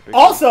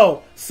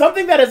 Also,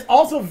 something that is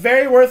also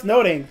very worth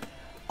noting,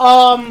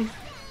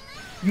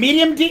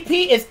 medium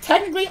DP is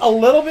technically a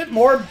little bit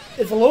more,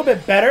 it's a little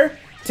bit better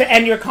to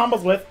end your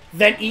combos with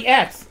than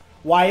EX.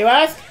 Why, you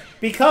ask?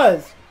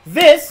 Because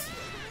this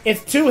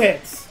is 2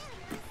 hits.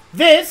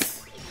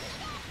 This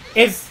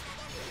is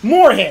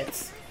more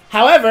hits.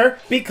 However,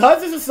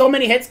 because this is so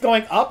many hits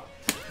going up,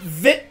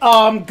 this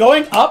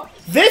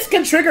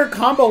can trigger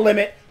combo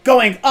limit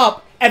going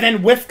up and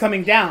then whiff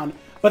coming down.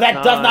 But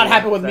that does not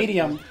happen with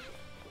medium.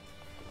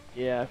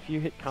 Yeah, if you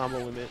hit combo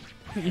limit,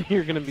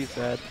 you're gonna be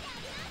sad.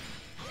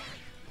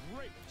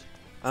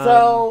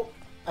 So,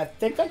 I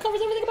think that covers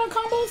everything about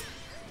combos.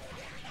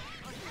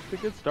 It's a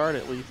good start,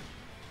 at least.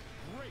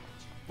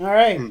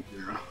 Alright.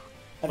 Yeah.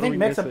 I think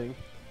Mix-Up...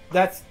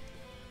 That's...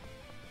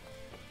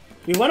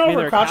 We went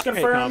over crouch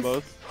confirms.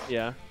 Combos.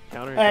 Yeah,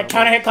 counter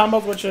hit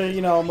combos, which are,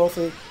 you know,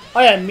 mostly...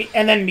 Oh yeah,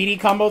 and then meaty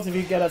combos if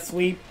you get a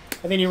sweep.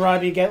 And then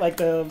you get, like,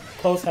 the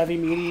close heavy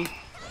meaty.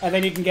 And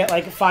then you can get,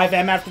 like,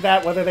 5M after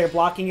that, whether they're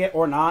blocking it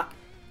or not.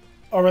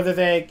 Or whether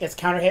it's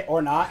counter hit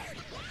or not.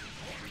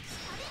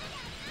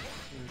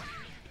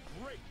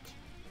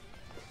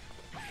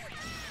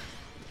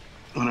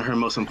 One of her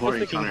most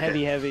important counter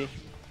heavy.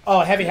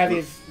 Oh, heavy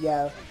is,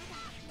 yeah.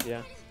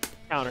 Yeah,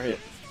 counter hit.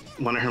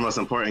 One of her most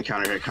important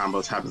counter hit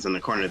combos happens in the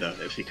corner, though.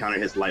 If she counter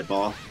hits light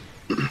ball.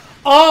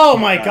 Oh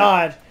my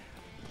god!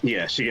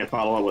 Yeah, she can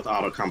follow up with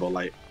auto combo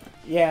light.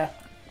 Yeah.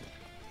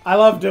 I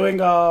love doing,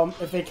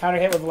 if they counter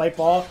hit with light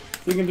ball,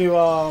 you can do,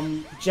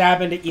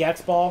 jab into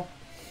EX ball.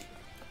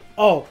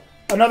 Oh,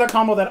 another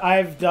combo that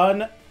I've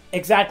done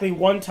exactly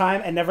one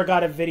time and never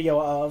got a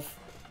video of.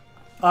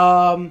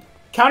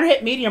 Counter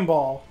hit medium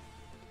ball.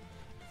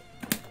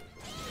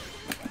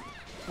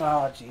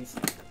 Oh, jeez.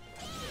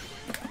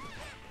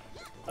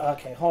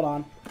 Okay, hold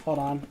on.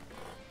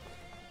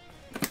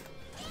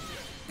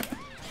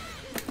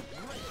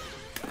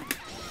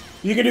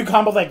 You can do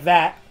combos like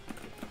that.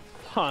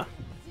 Huh.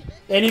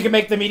 And you can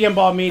make the medium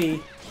ball meaty.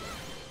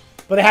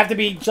 But they have to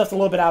be just a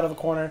little bit out of the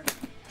corner.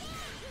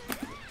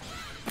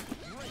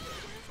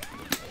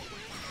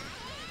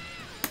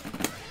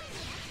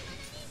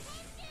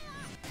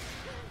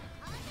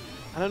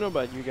 I don't know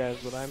about you guys,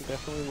 but I'm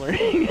definitely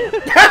learning.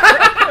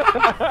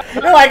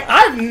 You're like,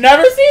 I've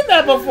never seen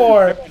that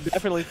before.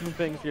 Definitely some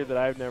things here that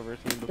I've never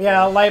seen before.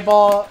 Yeah, light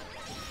ball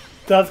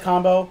does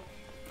combo.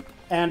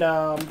 And,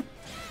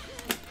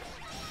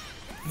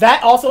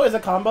 that also is a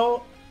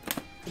combo.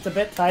 It's a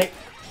bit tight.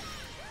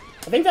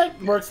 I think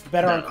that works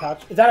better on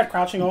crouch. Is that a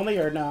crouching only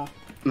or no?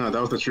 No, that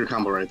was the true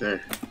combo right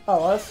there. Oh,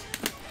 it was?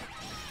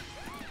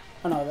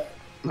 Oh, no. That...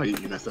 No, you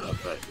messed it up,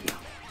 but, yeah.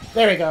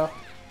 There we go.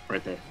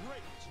 Right there.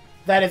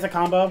 That is a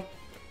combo.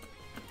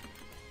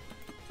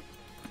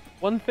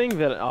 One thing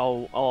that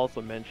I'll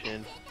also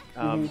mention,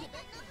 and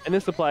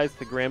this applies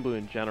to Grand Blue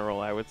in general,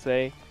 I would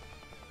say,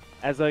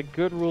 as a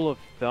good rule of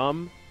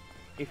thumb,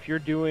 if you're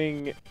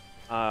doing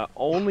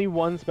only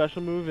one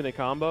special move in a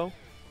combo,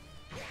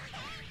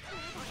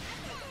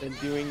 then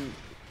doing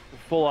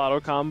full auto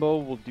combo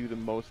will do the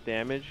most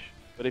damage.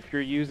 But if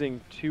you're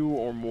using 2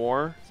 or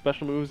more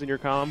special moves in your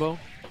combo,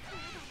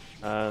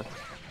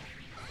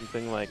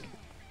 something like...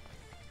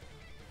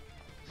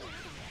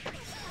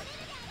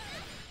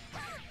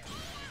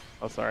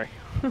 Oh, sorry.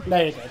 No,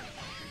 you're good.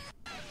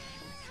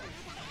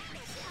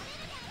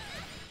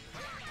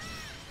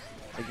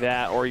 Like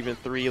that, or even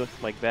 3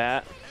 like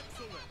that.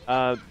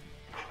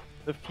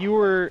 The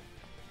fewer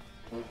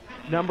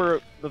number,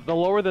 the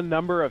lower the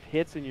number of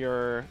hits in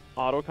your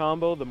auto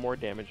combo, the more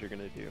damage you're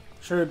gonna do.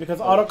 True,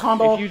 because auto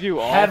combo if you do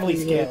all heavily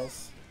 3 scales.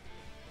 hits,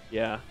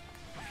 yeah.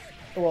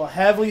 It will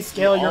heavily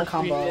scale your all 3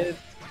 combo. hits,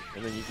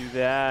 and then you do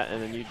that, and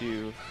then you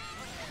do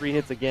 3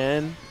 hits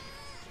again.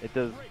 It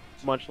does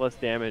much less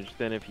damage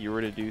than if you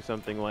were to do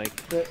something like...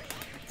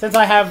 Since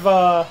I have,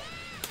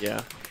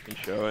 Yeah, you can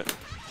show it.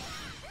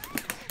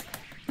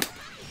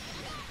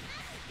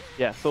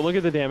 Yeah, so look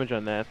at the damage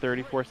on that,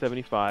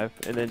 3475,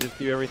 and then just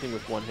do everything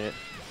with 1 hit.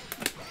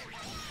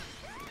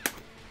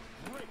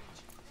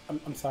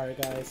 I'm sorry,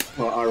 guys.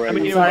 Well, already.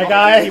 I mean, I'm sorry,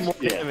 guys. More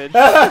damage.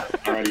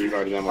 Already, you've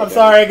already done more I'm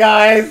sorry,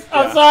 guys. Yeah.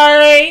 I'm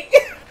sorry.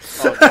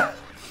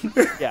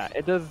 Yeah,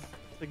 it does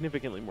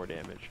significantly more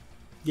damage.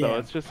 Yeah. So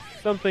it's just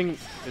something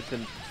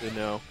to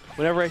know.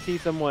 Whenever I see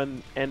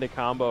someone end a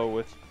combo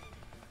with,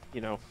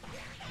 you know,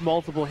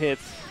 multiple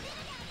hits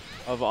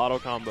of auto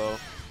combo,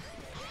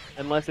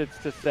 unless it's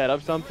to set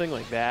up something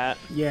like that,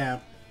 Yeah.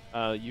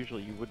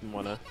 usually you wouldn't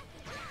want to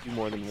do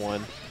more than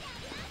 1.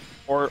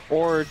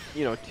 Or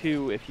you know,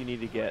 2 if you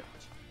need to get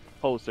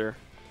closer.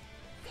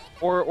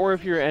 Or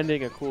if you're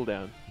ending a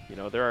cooldown. You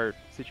know, there are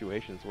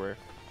situations where it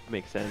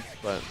makes sense,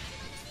 but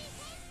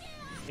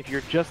if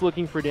you're just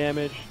looking for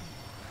damage,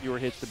 fewer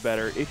hits the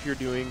better. If you're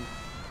doing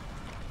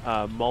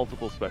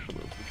multiple special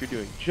moves. If you're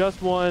doing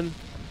just one,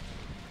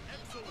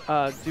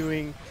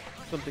 doing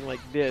something like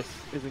this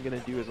isn't going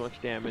to do as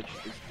much damage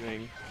as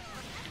doing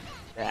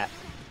that.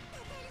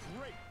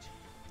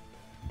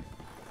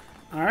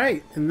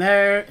 Alright, and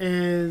there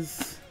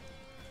is...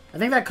 I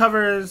think that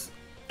covers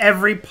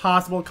every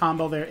possible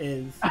combo there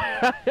is.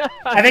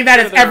 I think that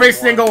is every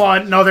single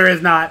one. No, there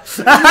is not.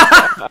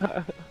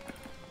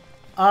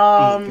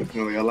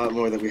 Definitely a lot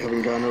more that we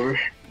haven't gone over.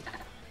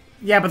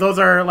 Yeah, but those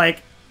are,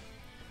 like,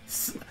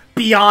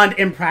 beyond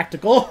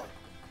impractical.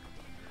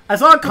 I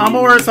saw a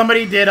combo where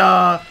somebody did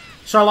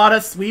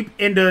Charlotta sweep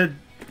into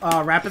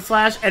Rapid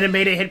Slash and it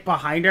made it hit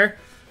behind her.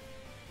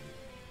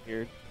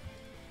 Weird.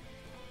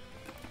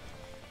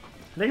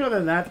 I think other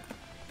than that,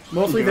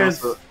 mostly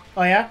there's... oh,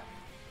 yeah?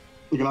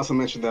 You can also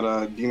mention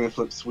that Demon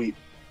Flip Sweep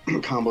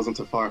combos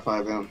into Far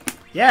 5M.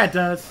 Yeah, it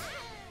does.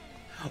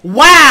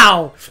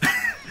 Wow!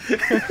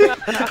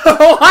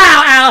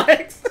 Wow,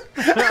 Alex!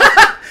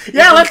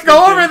 Yeah, let's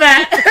go over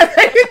that!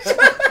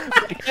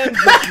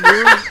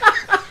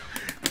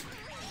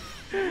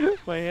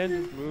 My hand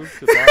just moved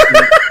to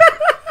bottom.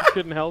 I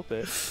couldn't help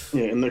it.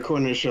 Yeah, in the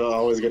corner she'll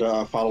always get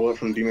a follow-up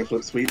from Demon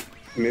Flip Sweep.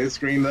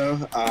 Mid-screen though,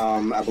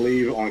 I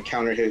believe on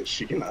counter hit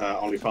she can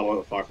only follow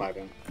up Far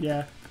 5M.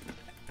 Yeah.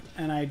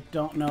 And I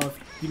don't know if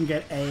you can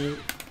get a...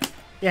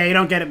 Yeah, you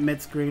don't get it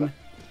mid-screen.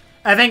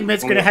 I think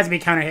mid-screen it has to be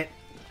counter hit.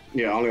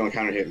 Yeah, only on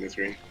counter hit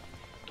mid-screen.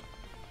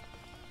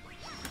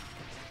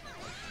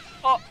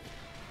 Oh.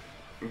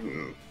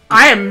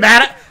 I am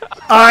mad at...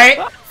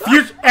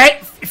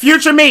 Alright,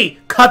 future me,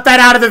 cut that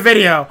out of the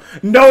video.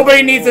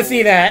 Nobody needs to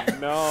see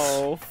that.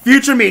 No.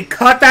 Future me,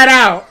 cut that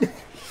out.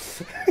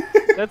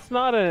 That's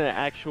not an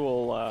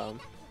actual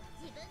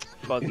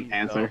fuzzy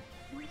answer.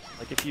 Though.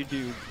 Like if you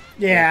do...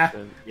 Yeah.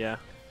 Then, yeah.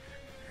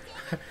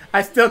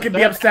 I still could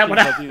be upset when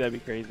I... That'd be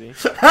crazy.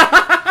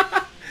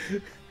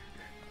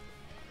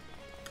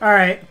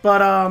 Alright,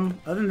 but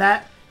other than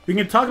that, we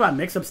can talk about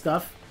mix-up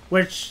stuff,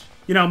 which,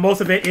 you know,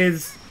 most of it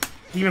is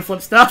Demon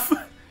Flip stuff.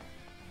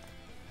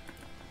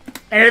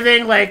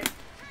 Anything, like,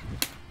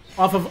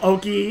 off of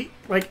Oki,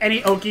 like,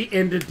 any Oki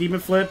into Demon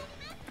Flip,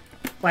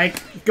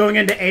 like, going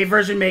into A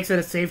version makes it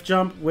a safe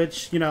jump,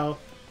 which, you know,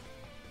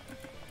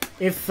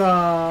 if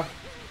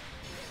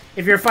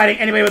you're fighting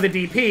anybody with a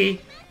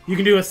DP, you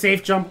can do a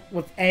safe jump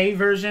with A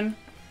version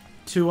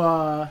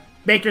to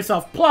make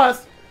yourself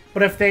plus,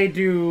 but if they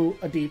do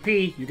a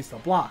DP, you can still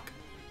block.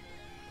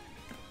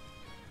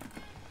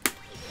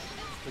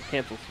 The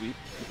cancel sweep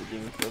with the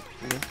Demon Flip.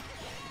 Yeah.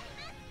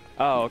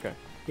 Oh, okay.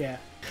 Yeah.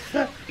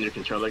 Your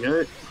controller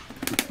good.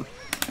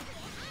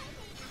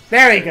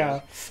 There we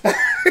go.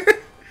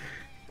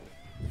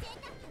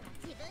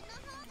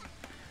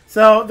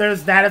 So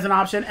there's that as an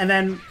option, and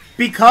then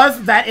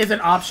because that is an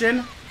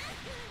option,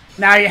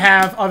 now you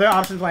have other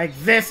options like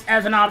this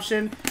as an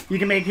option. You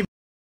can make people...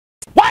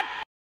 What?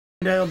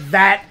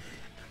 That...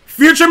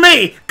 Future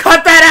me!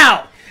 Cut that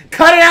out!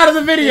 Cut it out of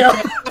the video!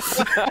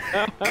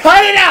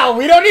 Cut it out!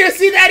 We don't need to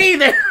see that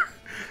either!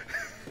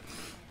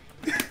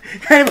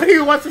 Anybody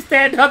who wants to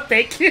stand up,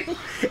 thank you.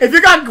 If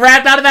you got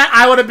grabbed out of that,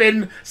 I would have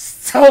been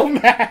so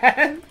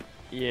mad.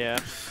 Yeah.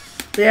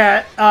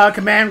 Yeah,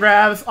 command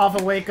grabs off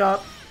of wake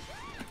up.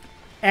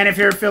 And if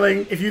you're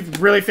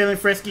really feeling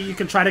frisky, you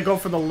can try to go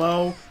for the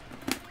low.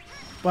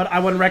 But I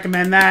wouldn't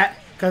recommend that,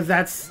 because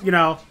that's, you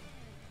know,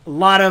 a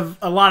lot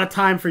of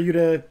time for you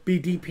to be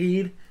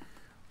DP'd.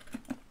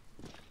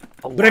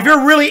 But if you're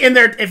really in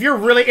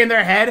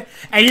their head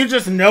and you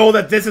just know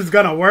that this is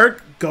gonna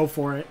work, go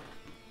for it.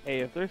 Hey,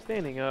 if they're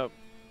standing up,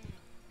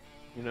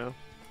 you know.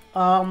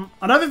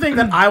 Another thing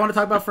that I want to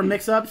talk about for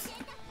mix-ups,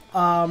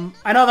 I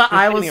know that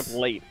I was standing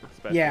up late,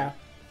 especially. Yeah,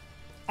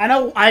 I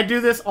know I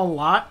do this a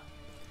lot,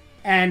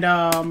 and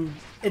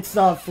it's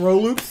throw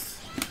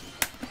loops.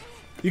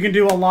 You can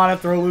do a lot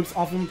of throw loops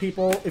off of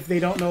people if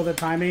they don't know the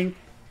timing.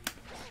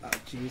 Oh,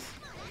 jeez.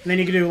 And then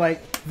you can do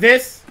like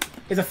this.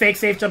 Is a fake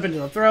safe jump into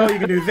the throw. You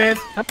can do this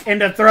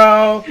into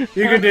throw.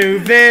 You can do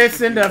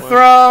this into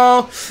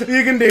throw.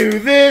 You can do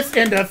this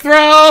into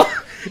throw.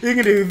 You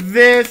can do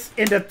this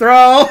into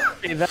throw.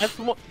 Hey,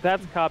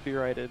 that's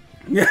copyrighted.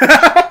 Yeah,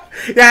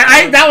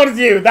 that one is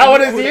you. That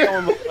one is you.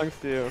 That one belongs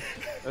to you.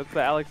 That's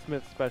the Alex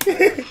Smith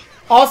special.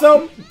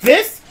 Also,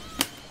 this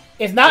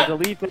is not. So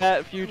delete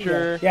that,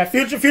 future. Yeah,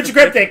 future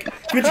Cryptic.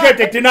 Future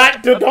Cryptic.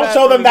 Don't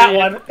show them that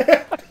one.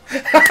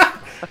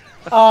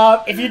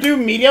 If you do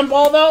medium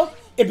ball though,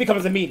 it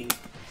becomes a meaty.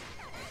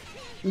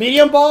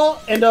 Medium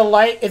ball into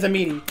light is a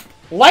meaty.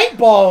 Light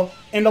ball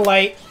into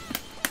light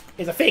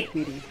is a fake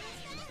meaty.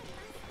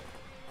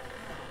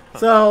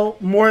 So,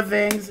 more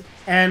things.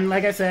 And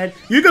like I said,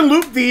 you can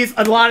loop these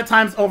a lot of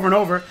times over and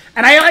over.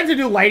 And I like to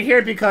do light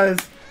here because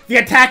the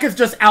attack is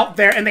just out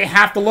there and they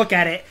have to look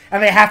at it.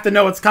 And they have to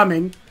know it's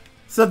coming.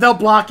 So they'll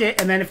block it,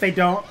 and then if they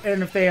don't,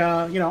 and if they,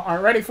 you know,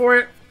 aren't ready for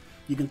it,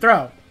 you can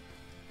throw.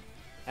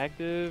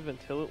 Active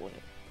until it lands.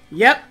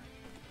 Yep.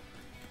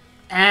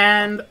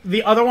 And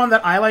the other one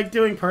that I like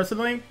doing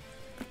personally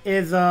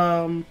is,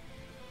 I've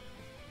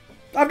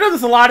done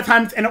this a lot of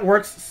times and it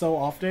works so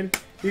often.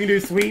 You can do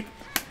sweep,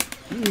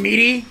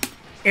 meaty,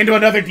 into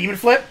another demon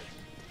flip.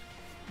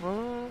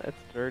 That's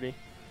dirty.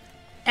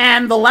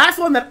 And the last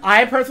one that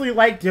I personally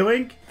like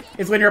doing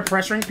is when you're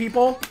pressuring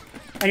people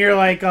and you're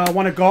like,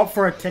 want to go up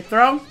for a tick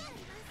throw.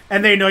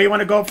 And they know you want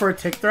to go up for a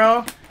tick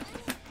throw.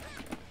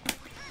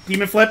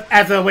 Demon flip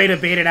as a way to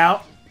bait it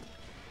out.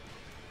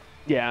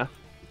 Yeah.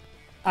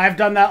 I've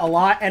done that a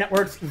lot, and it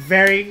works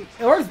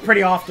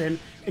pretty often,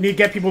 and you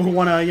get people who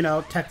want to, you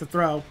know, tech the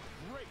throw.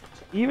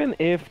 Even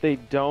if they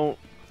don't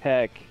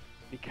tech,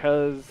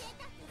 because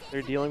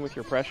they're dealing with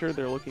your pressure.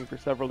 They're looking for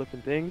several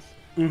different things.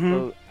 Mm-hmm.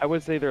 So I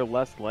would say they're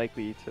less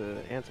likely to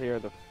anti-air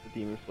the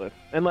demon flip,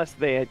 unless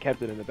they had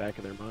kept it in the back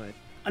of their mind.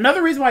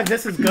 Another reason why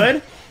this is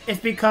good is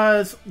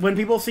because when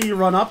people see you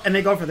run up and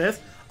they go for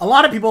this, a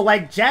lot of people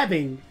like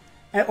jabbing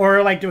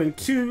or like doing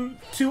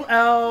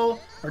 2L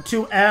or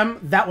 2M.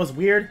 That was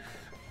weird.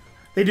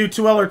 They do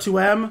 2L or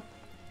 2M,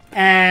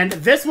 and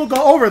this will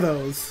go over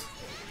those.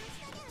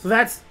 So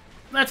that's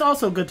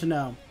also good to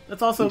know.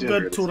 That's also a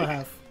good tool to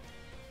have.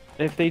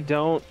 If they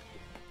don't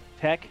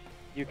tech,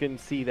 you can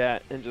see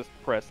that and just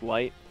press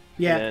light.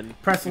 Yeah, and then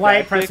press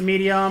light, press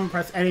medium,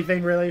 press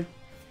anything really.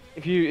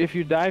 If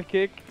you dive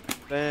kick,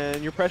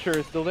 then your pressure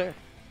is still there.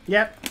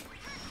 Yep.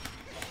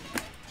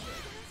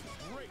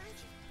 It's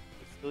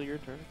still your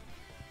turn.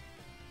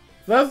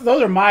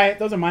 Those are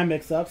my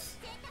mix-ups.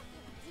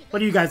 What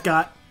do you guys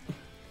got?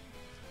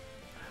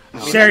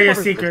 Share your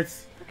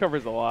secrets. It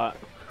covers a lot.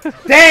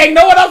 Dang,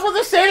 no one else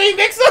wants to share any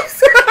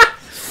mix-ups?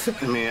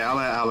 I mean, I'll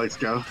let Alex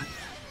go.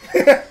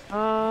 Wait,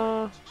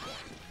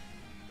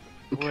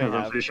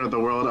 I'm pretty sure the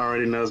world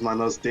already knows my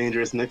most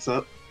dangerous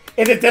mix-up.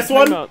 Is it this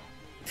one?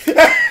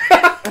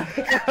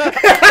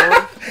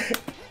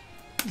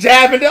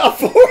 Jab into up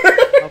forward.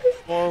 Up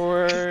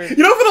forward.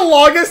 You know, for the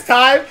longest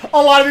time,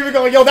 a lot of people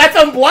go, "Yo, that's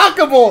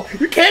unblockable.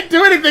 You can't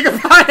do anything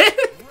about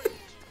it."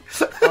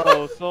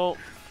 Oh, so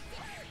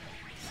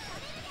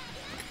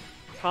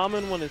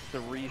common one is to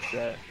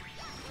reset.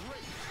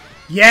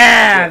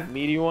 Yeah. The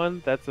meaty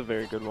one, that's a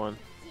very good one.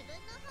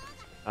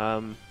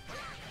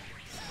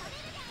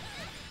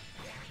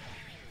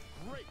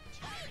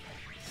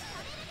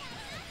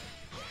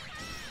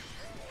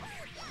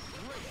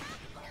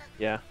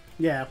 Yeah.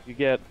 Yeah. You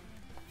get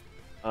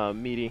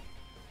meaty.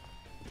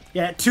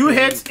 Yeah, 2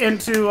 hits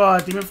into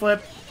Demon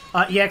Flip.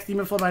 EX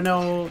Demon Flip, I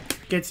know,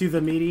 gets you the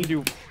meaty.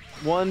 You do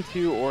 1,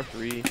 2, or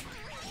 3,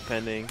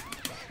 depending.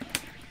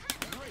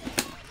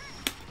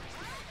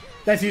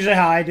 That's usually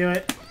how I do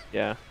it.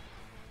 Yeah.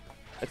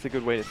 That's a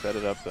good way to set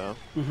it up, though.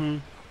 Mm-hmm.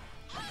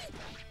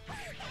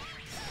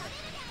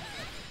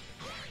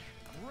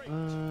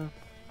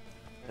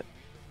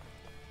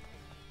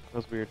 That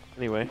was weird.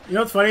 Anyway. You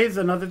know what's funny is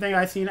another thing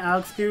I've seen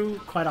Alex do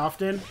quite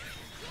often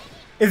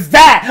is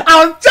that!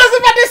 I was just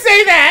about to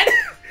say that!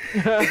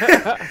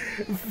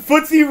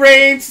 Footsie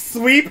range,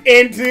 sweep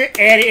into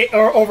anti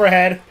or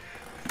overhead.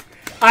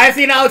 I've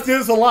seen Alex do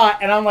this a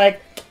lot, and I'm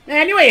like,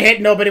 man, you ain't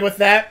hitting nobody with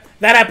that.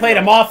 Then I played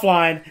him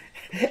offline,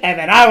 and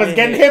then I was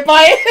getting hit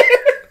by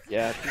it.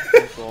 Yeah, it's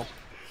simple.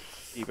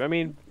 I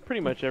mean,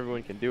 pretty much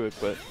everyone can do it,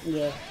 but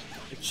yeah.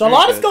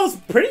 Charlottas goes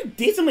pretty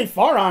decently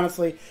far,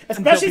 honestly.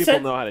 Especially people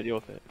since know how to deal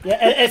with it.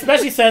 Yeah,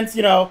 especially since,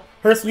 you know,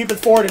 her sweep is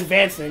forward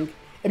advancing.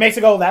 It makes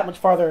it go that much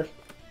farther.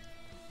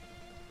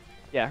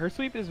 Yeah, her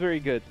sweep is very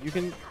good. You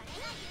can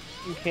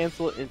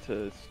cancel it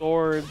into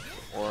swords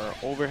or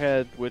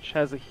overhead, which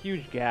has a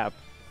huge gap.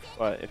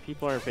 But if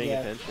people aren't paying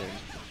attention,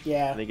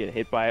 and they get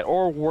hit by it,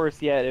 or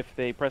worse yet, if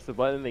they press the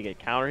button and they get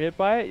counter hit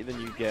by it,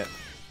 then you get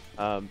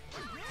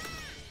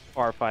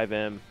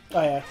R5M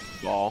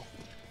ball.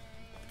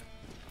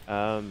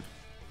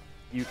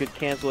 You could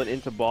cancel it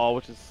into ball,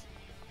 which is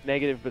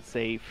negative but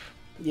safe.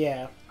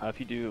 Yeah. If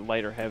you do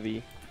light or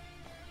heavy,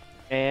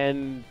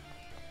 and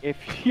if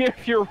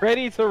you're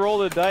ready to roll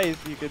the dice,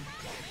 you could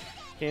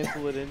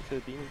cancel it into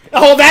demon.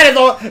 Oh,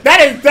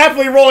 that is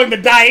definitely rolling the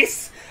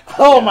dice.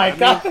 Oh yeah, my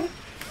god. Mean,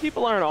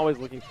 people aren't always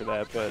looking for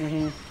that, but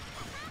it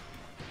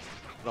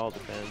all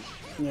depends.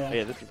 Yeah. Oh,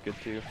 yeah, this is good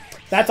too.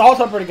 That's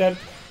also pretty good.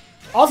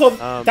 Also,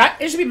 that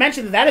it should be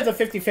mentioned that is a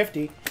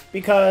 50-50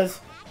 because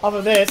off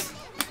of this,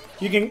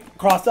 you can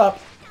cross up,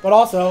 but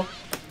also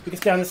you can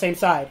stay on the same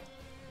side.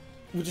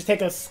 You just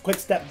take a quick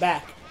step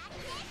back.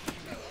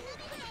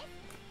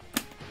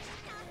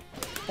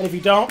 And if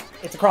you don't,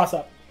 it's a cross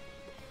up.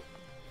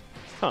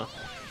 Huh.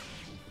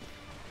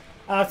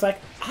 It's like,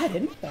 I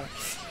didn't know.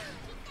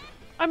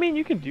 I mean,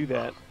 you can do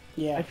that.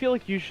 Yeah. I feel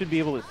like you should be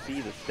able to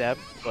see the step,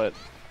 but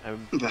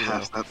the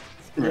half step.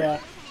 Yeah.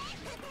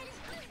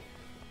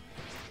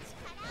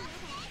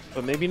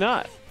 But maybe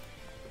not.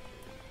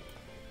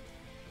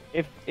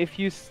 If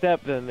you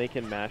step, then they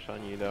can mash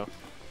on you, though.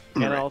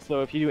 And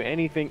also, if you do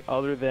anything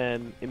other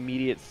than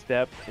immediate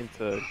step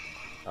into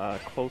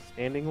close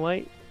standing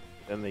light,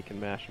 then they can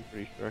mash, I'm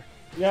pretty sure.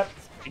 Yep.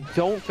 I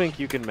don't think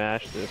you can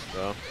mash this,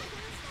 though.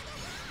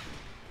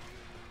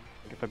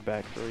 Like if I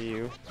back throw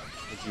you,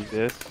 I do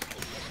this.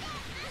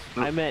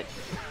 I meant...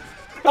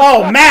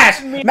 Oh,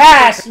 mash!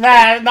 Mash!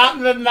 Mash! Not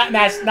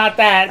mash, not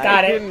that.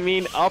 Got it. I didn't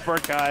mean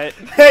uppercut.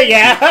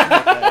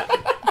 Yeah.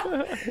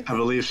 I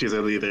believe she's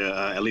either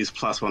at least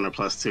 +1 or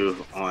 +2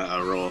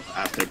 on a roll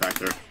after back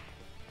there.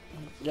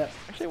 Yep.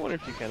 Actually, I wonder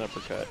if you can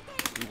uppercut.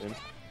 Even.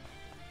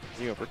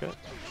 Can you uppercut?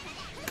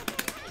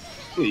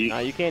 Nah,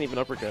 you can't even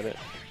uppercut it.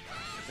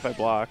 If I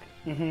block.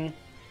 I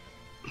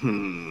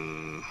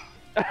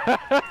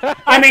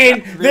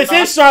mean, this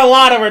is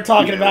Charlotta we're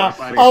talking about.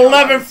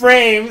 11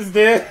 frames,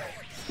 dude.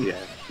 Yeah,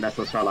 that's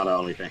the Charlotta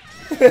only thing.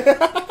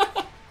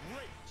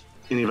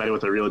 Anybody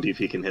with a real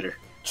DP can hit her.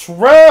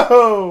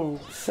 True!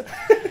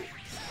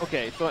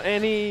 Okay, so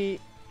any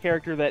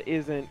character that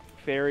isn't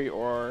Fairy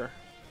or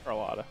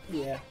Charlotta.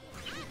 Yeah.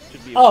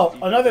 Should be Oh,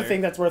 another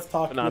thing that's worth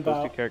talking but not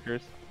about. those two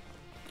characters.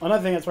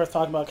 Another thing that's worth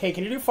talking about. Okay,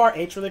 can you do far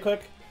H really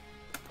quick?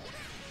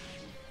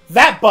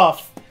 That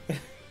buff.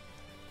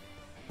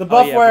 The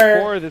buff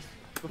where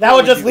that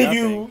would just leave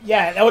you.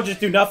 Yeah, that would just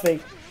do nothing.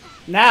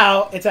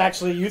 Now it's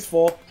actually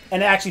useful,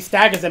 and it actually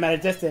staggers them at a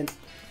distance.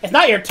 It's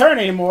not your turn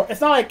anymore.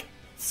 It's not like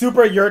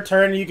super your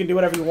turn and you can do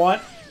whatever you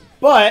want.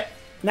 But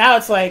now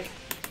it's like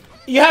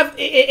you have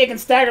it can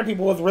stagger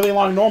people with really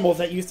long normals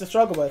that you used to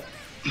struggle with.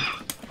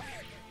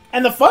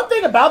 And the fun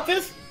thing about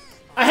this,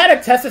 I had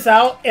to test this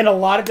out in a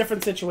lot of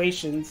different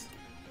situations.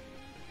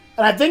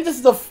 And I think this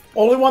is the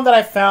only one that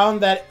I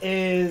found that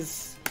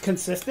is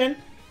consistent.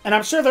 And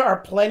I'm sure there are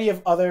plenty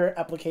of other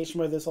applications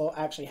where this will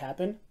actually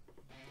happen.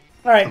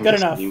 All right, good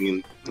enough.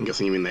 I'm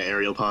guessing you mean the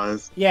aerial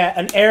pause? Yeah,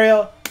 an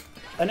aerial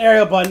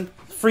button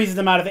freezes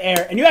them out of the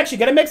air. And you actually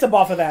get a mix-up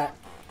off of that.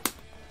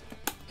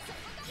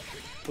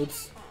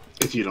 Oops.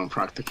 If you don't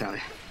proc the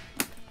counter.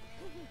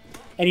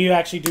 And you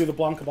actually do the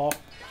Blanca ball.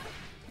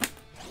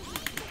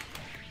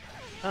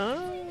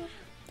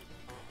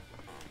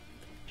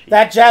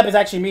 That jab is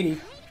actually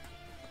meaty.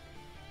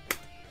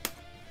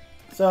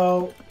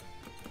 So,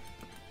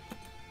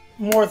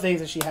 more things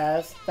that she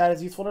has that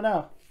is useful to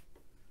know.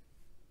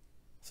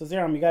 So,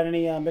 Xerom, you got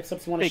any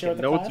mix-ups you want to share with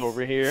the notes class?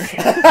 over here.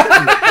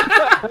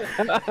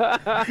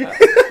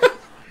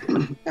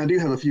 I do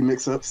have a few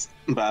mix-ups,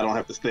 but I don't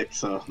have to stick,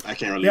 so I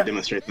can't really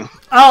demonstrate them.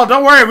 Oh,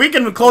 don't worry. We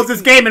can close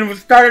this game and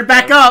start it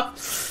back up.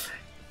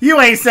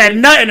 You ain't said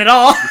nothing at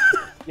all.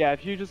 Yeah,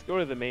 if you just go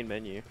to the main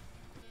menu.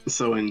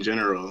 So in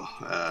general,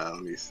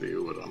 let me see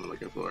what I'm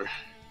looking for.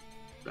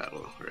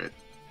 Battle, right?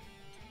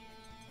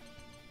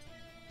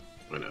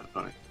 Wait, no,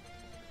 fine.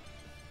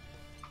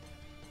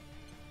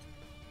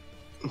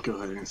 Go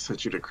ahead and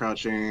set you to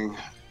crouching.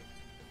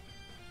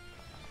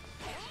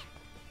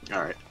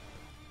 Alright.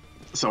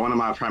 So one of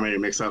my primary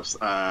mix-ups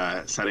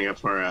setting up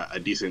for a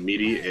decent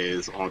meaty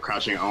is on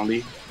crouching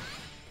only.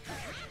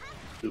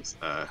 Oops,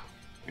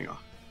 hang on.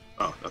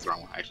 Oh, that's the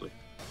wrong one, actually.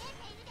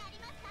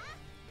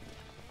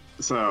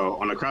 So,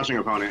 on a crouching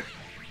opponent,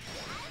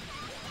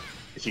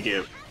 if you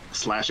get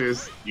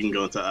slashes, you can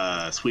go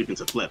into sweep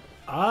into flip.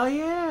 Oh,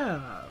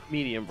 yeah.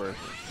 Medium version.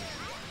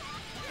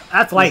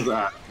 That's light.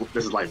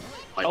 This is light.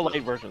 Oh,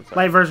 light version. Sorry.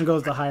 Light version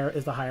is the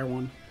higher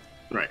one.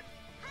 Right.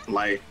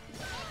 Light,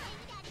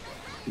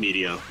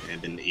 medium,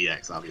 and then the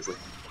EX, obviously.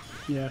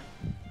 Yeah.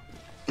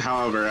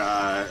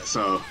 However,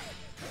 so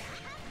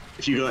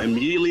if you go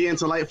immediately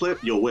into light flip,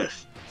 you'll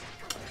whiff.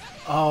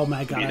 Oh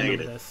my god, I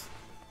remember this.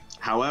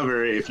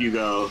 However, if you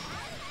go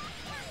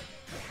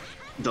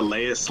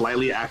delay it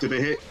slightly after the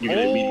hit, you get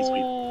an immediate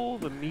sweep. Oh,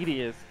 the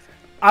meatiest.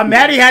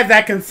 Maddie has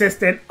that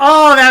consistent.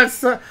 Oh, that's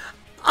so,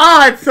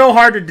 it's so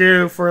hard to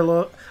do for a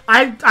little.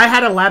 I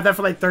had to lab that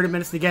for like 30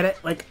 minutes to get it,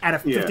 like at a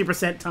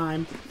 50%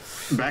 time.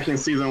 Back in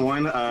season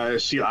 1,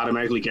 she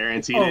automatically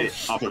guaranteed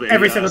it off of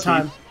every single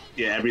time.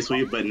 Yeah, every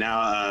sweep. But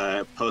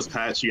now, post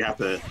patch, you have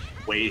to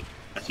wait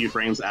a few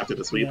frames after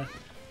the sweep. Yeah.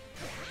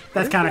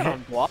 That's kind of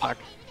hit. Block.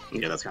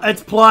 Yeah, that's kind of.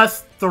 It's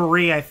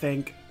 +3, I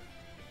think.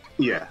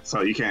 Yeah,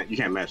 so you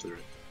can't match the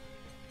rate.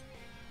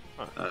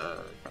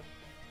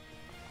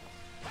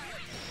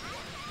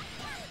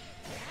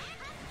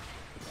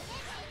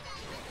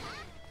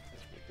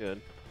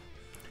 Good.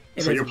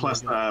 So your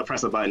plus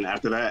press a button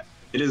after that.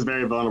 It is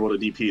very vulnerable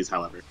to DPs,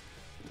 however.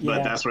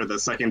 But that's where the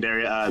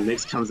secondary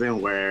mix comes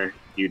in, where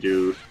you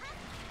do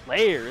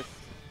layers.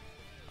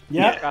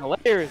 Yeah,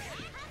 got layers.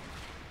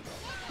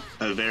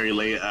 A very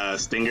late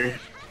stinger.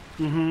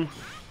 Mm-hmm.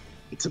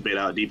 To bait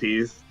out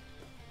DPs.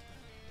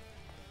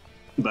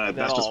 But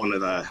that's just one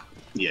of the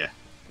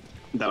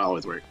that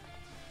always works.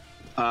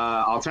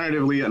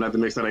 Alternatively, another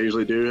mix that I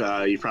usually do,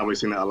 you've probably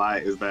seen that a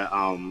lot, is that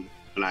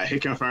when I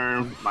hit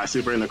confirm my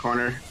super in the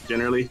corner,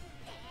 generally.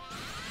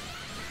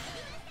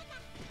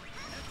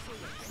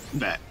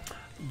 That.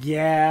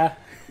 Yeah.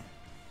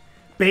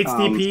 Baits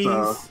DPs.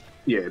 So,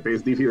 yeah,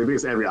 baits DP,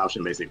 baits every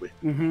option basically.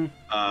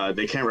 Mm-hmm.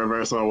 They can't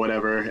reverse or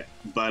whatever,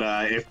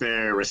 but if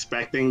they're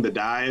respecting the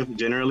dive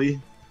generally,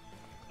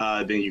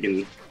 then you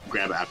can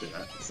grab it after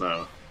that.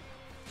 So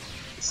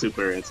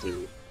super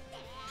into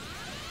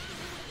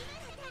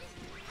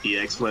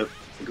EX flip,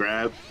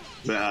 grab,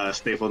 the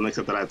staple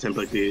mix-up that I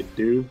typically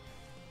do.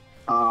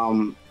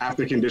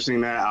 After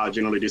conditioning that, I'll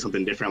generally do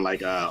something different,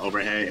 like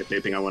overhead if they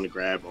think I want to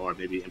grab, or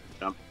maybe input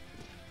dump.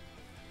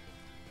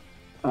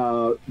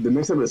 The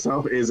mix-up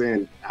itself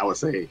isn't, I would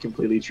say,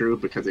 completely true,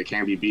 because it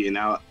can be beaten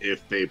out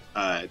if they,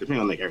 depending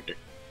on the character.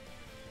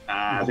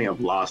 I think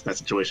I've lost that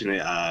situation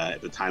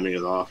if the timing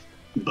is off.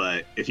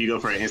 But if you go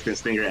for an instant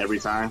stinger every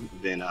time,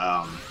 then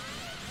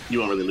you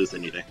won't really lose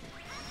anything.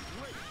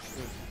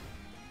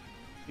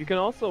 You can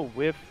also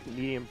whiff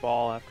medium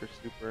ball after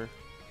super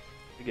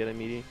to get a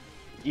meaty,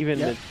 even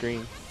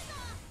mid-screen.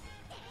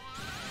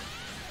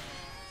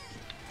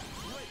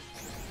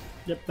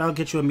 Yep, that'll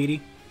get you a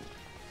meaty.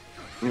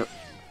 Yep.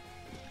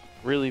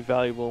 Really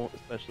valuable,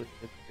 especially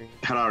mid-screen.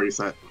 How do I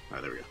reset? Oh,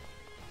 there we go.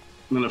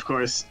 then of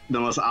course, the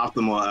most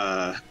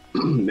optimal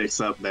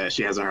mix-up that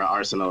she has in her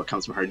arsenal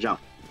comes from her jump.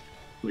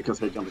 Because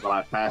her jump is a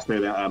lot faster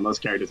than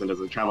most characters and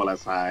doesn't travel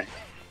as high,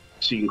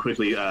 she can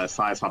quickly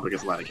side swap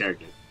against a lot of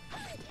characters.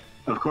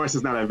 Of course,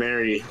 it's not a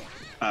very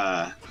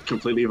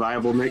completely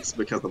viable mix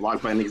because the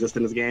block button exists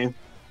in this game,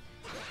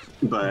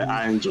 but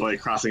I enjoy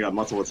crossing up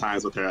multiple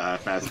times with her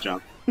fast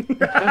jump.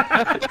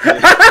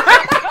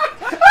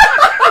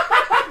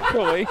 The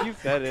way you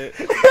said it.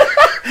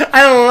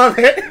 I love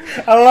it.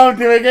 I love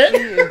doing it.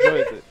 He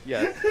enjoys it,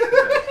 yes.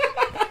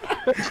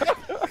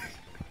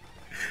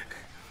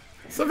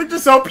 Something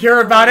just so pure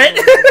about it.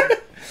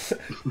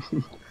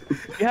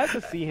 You have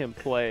to see him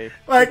play.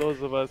 Like, for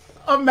those of us.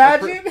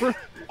 Imagine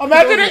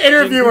an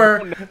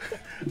interviewer.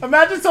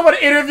 Imagine someone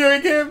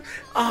interviewing him.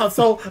 Oh,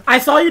 so I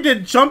saw you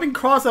did jumping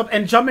cross up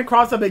and jumping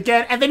cross up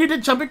again, and then you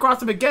did jumping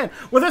cross up again.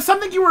 Was there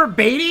something you were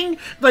baiting?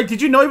 Like,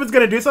 did you know he was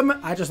gonna do something?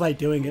 I just like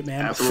doing it,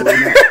 man. Absolutely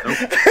not. Nope.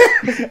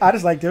 I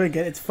just like doing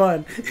it. It's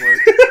fun.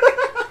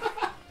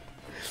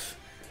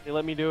 They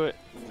let me do it,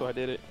 so I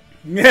did it.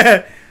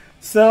 Yeah.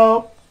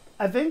 So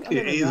I think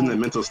It is in the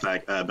mental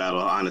stack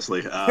battle,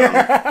 honestly.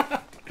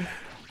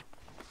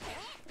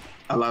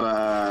 A lot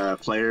of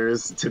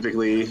players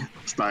typically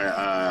start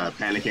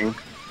panicking.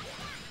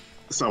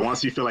 So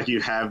once you feel like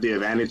you have the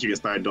advantage, you can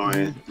start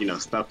doing,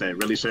 stuff that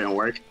really shouldn't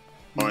work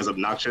or is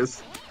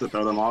obnoxious to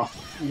throw them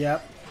off.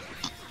 Yep.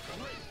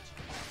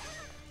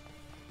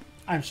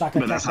 I'm shocked.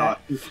 But that's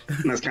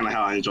kind of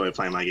how I enjoy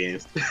playing my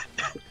games.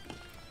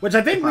 Which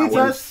I think leads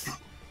us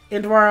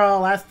into our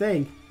last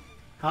thing: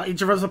 how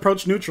each of us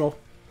approach neutral.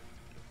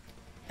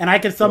 And I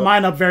can sum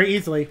mine up very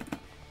easily.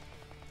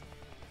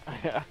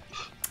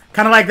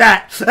 Kind of like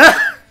that.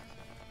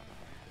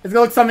 It's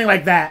gonna look something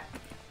like that.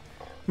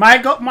 My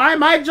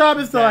job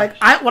is to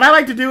what I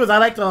like to do is I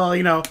like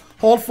to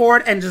hold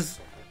forward and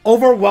just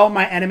overwhelm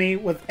my enemy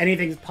with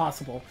anything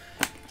possible.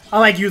 I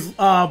like use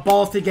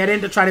balls to get in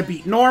to try to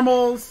beat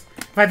normals.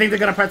 If I think they're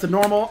gonna press a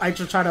normal, I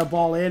just try to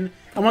ball in.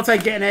 And once I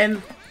get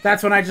in,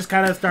 that's when I just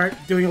kind of start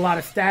doing a lot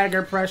of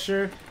stagger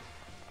pressure,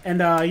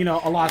 and a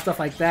lot of stuff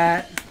like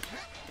that.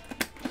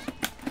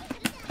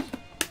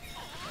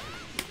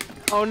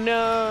 Oh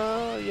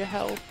no, your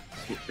health.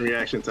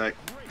 Reaction tech.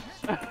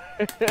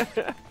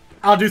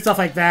 I'll do stuff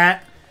like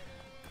that.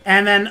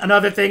 And then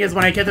another thing is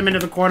when I get them into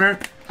the corner,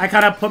 I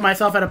kind of put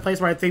myself at a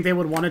place where I think they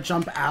would want to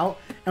jump out.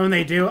 And when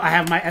they do, I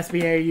have my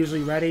SBA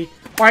usually ready.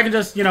 Or I can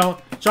just,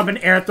 jump and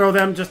air throw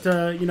them just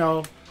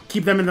to,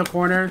 keep them in the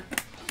corner.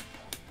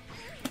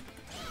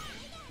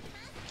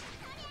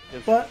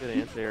 Just But, good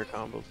anti-air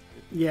combos.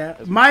 Yeah,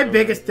 my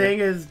biggest thing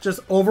is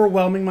just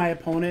overwhelming my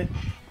opponent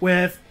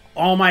with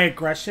all my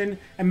aggression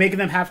and making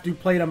them have to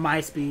play to my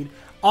speed.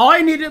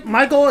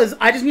 My goal is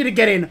I just need to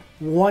get in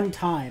one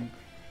time.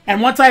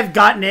 And once I've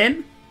gotten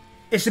in,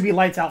 it should be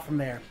lights out from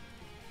there.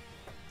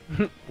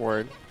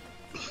 Word.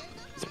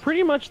 It's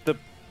pretty much the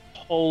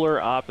polar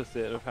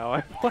opposite of how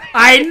I play.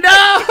 I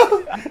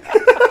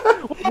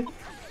know!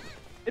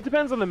 It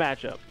depends on the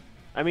matchup.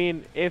 I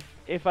mean, if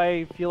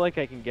I feel like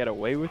I can get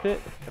away with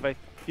it, if I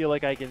feel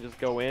like I can just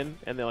go in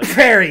and they're like,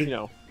 Fairy!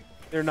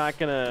 They're not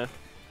gonna...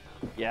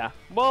 Yeah.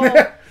 Well,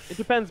 it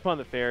depends upon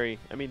the fairy.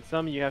 I mean,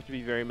 some you have to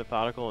be very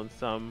methodical, and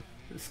some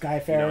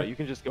Sky Fairy. you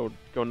can just go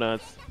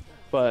nuts.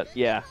 But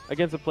yeah,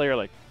 against a player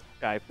like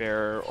Sky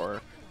Farer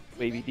or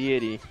maybe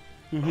Deity,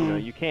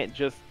 you can't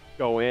just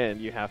go in.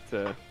 You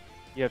gotta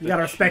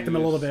respect them a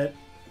little bit.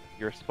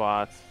 Your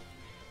spots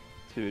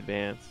to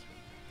advance.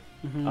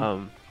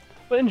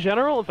 But in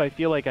general, if I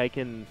feel like I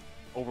can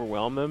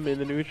overwhelm them in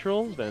the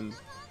neutral, then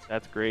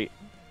that's great.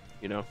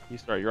 You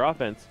start your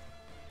offense.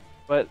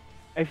 But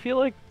I feel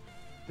like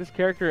this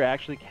character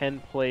actually can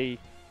play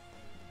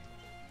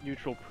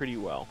neutral pretty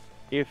well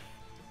if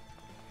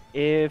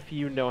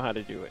you know how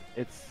to do it.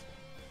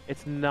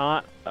 It's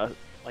not a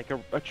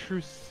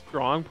true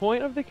strong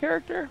point of the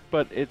character,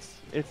 but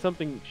it's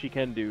something she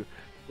can do.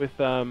 With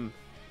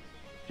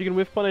she can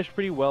whiff punish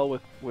pretty well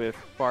with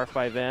bar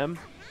 5M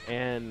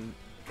and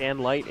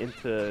stand light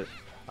into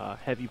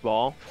heavy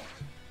ball.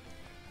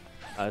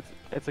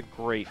 It's a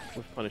great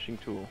whiff punishing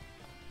tool.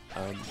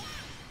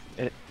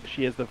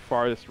 She has the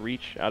farthest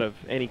reach out of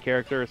any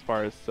character as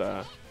far as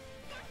bar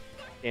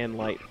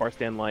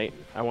stand light,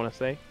 I want to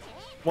say.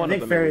 I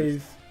think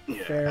Fairy's...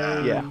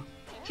 Yeah.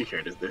 Two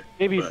characters there.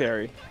 Maybe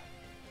Fairy.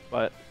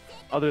 But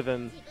other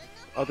than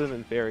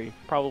Fairy,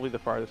 probably the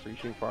farthest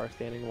reaching far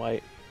standing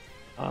light.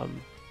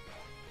 And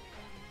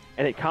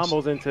it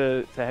combos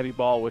into heavy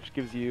ball, which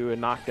gives you a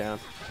knockdown.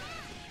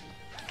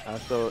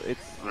 So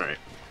it's... Alright.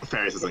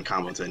 Fairy doesn't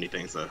combo to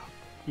anything, so...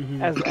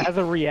 As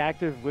a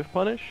reactive whiff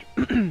punish...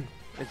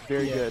 It's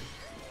very good.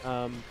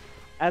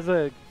 As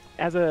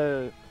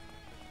a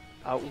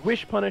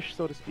wish punish,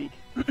 so to speak.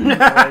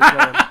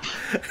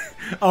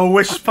 A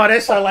wish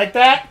punish, I like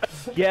that.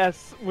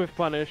 Yes, with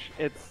punish,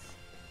 it's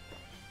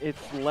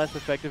less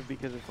effective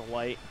because it's a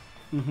light,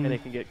 and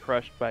it can get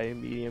crushed by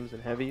mediums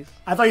and heavies.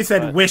 I thought you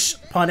said wish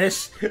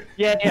punish.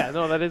 Yeah,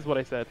 no, that is what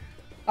I said.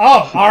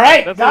 Oh, all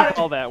right. That's what I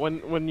call that when you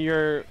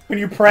pray. When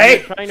you're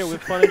trying to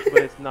whiff punish,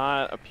 but it's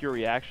not a pure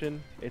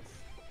reaction.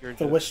 you're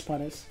the wish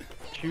punish.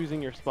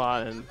 choosing your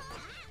spot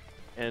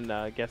and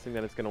guessing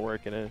that it's going to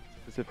work in a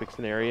specific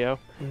scenario.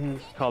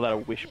 Call that a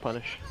wish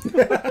punish.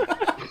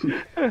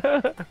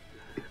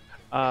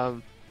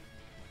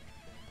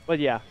 But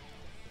yeah,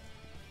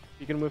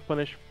 you can whiff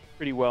punish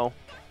pretty well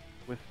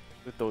with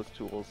those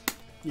tools.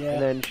 Yeah.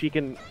 And then she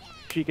can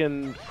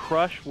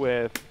crush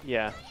with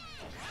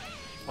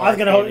I was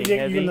gonna hold, you're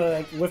heavy. gonna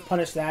like whiff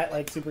punish that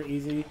like super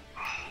easy.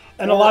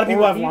 And a lot of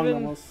people have long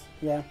normals.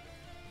 Yeah.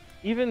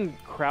 Even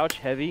crouch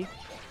heavy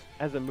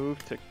as a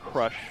move to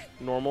crush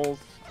normals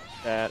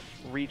that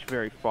reach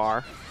very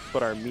far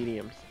but are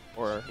mediums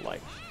or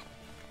light.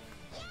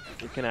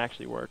 It can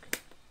actually work.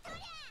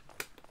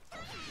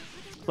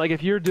 Like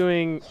if you're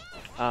doing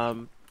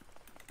far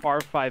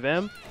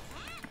 5M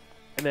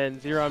and then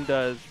Xerom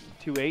does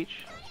 2H.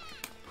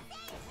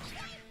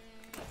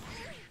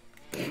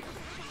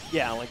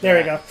 Yeah, like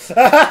there that. we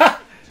go.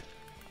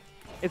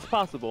 It's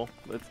possible.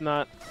 It's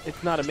not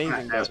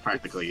amazing. That's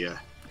practically, yeah.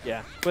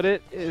 Yeah, but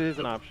it is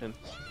an option.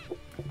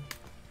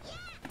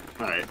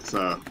 Alright,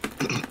 so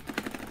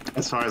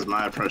as far as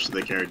my approach to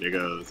the character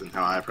goes and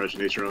how I approach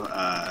neutral,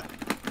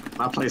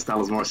 my playstyle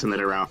is more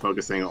centered around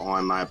focusing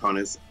on my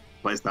opponent's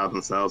playstyle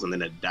themselves and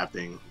then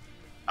adapting,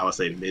 I would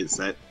say,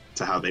 mid-set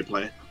to how they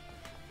play.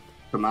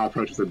 So my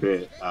approach is a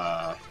bit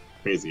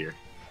crazier,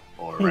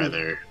 or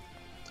rather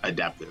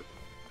adaptive.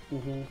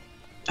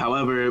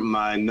 However,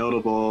 my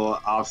notable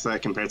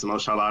offset compared to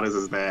most Charlottas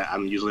is that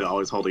I'm usually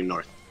always holding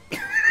north.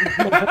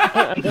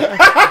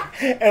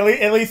 At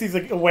least he's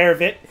like, aware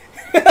of it.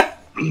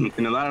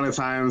 And a lot of the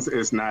times,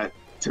 it's not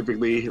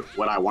typically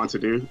what I want to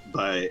do,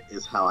 but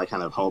it's how I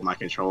kind of hold my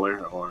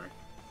controller or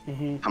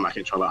how my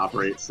controller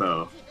operates.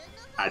 So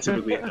I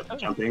typically end up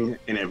jumping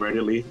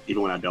inadvertently,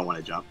 even when I don't want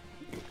to jump.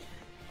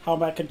 How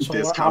my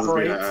controller This causes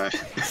me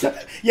operates.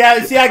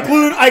 Yeah, see, I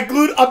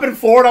glued up and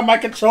forward on my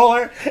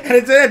controller, and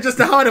it's just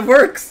how it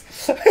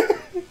works.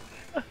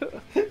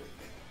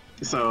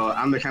 So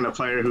I'm the kind of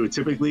player who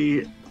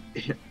typically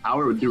I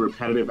would do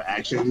repetitive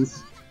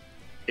actions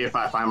if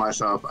I find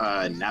myself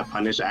not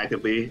punished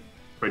actively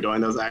for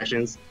doing those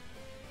actions,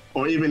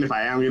 or even if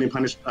I am getting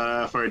punished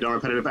for doing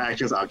repetitive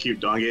actions, I'll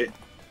keep doing it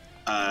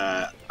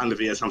under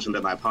the assumption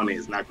that my opponent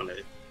is not going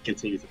to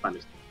continue to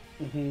punish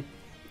me.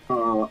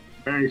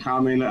 Very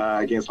common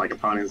against like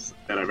opponents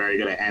that are very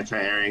good at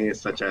anti-airing,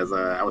 such as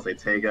I would say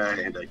Tega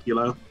and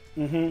Kilo.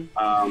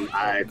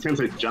 I tend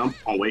to jump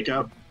on wake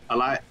up a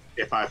lot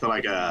if I feel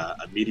like a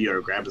meteor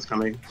or grab is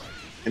coming,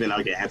 and then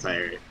I'll get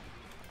anti-air.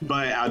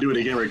 But I'll do it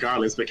again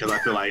regardless because I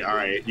feel like, all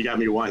right, you got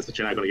me once, but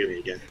you're not going to get me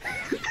again.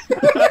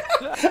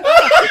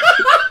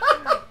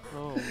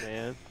 Oh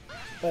man.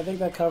 But I think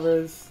that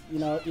covers, you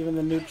know, even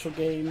the neutral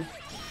game.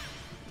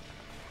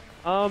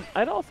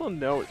 I'd also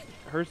note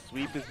her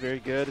sweep is very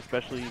good,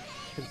 especially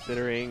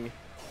considering.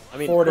 I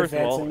mean, Forward first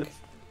advancing. of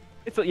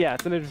all,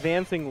 it's an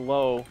advancing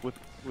low with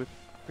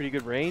pretty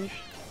good range.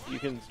 You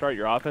can start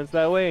your offense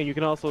that way, and you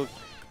can also,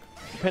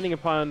 depending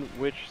upon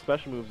which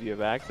special moves you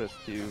have access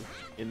to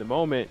in the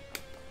moment,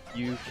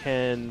 you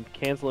can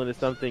cancel into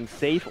something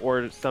safe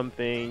or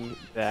something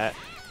that,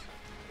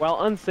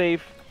 while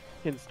unsafe,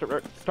 can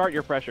start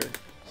your pressure.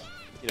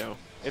 You know,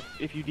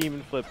 if you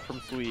demon flip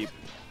from sweep,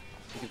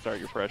 you can start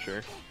your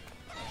pressure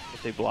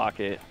if they block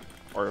it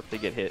or if they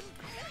get hit.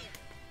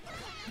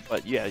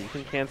 But yeah, you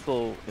can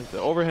cancel into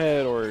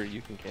overhead or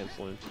you can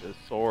cancel into the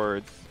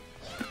swords,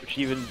 which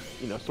even,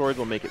 you know, swords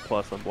will make it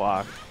plus on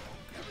block.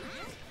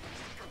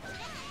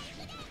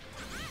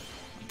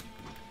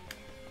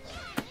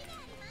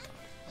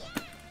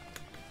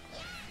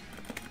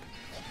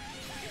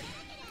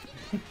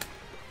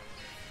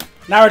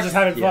 Now we're just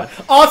having fun.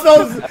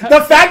 Also,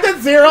 the fact that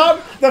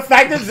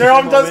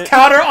Xerom does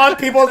counter on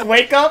people's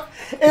wake up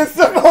is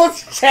the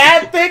most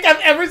Chad thing I've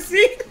ever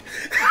seen.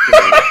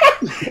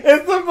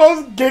 It's the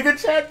most Giga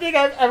Chad thing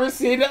I've ever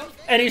seen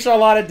any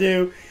Charlotta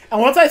do.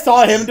 And once I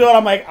saw him do it,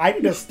 I'm like, I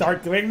need to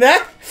start doing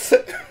that.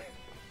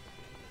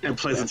 It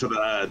plays into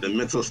the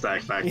mental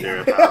stack factor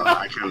of how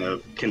I kind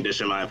of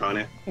condition my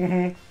opponent.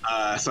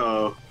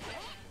 So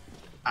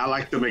I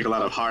like to make a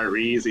lot of hard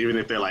reads, even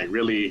if they're like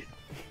really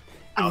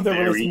out They're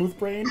there. really smooth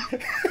brain.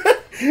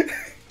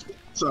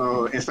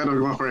 So instead of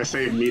going for a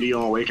safe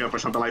medium wake up or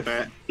something like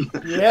that,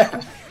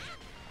 Yeah.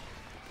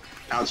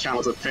 I'll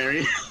challenge a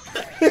parry.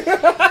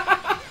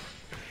 Yeah,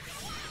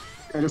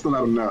 just to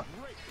let them know.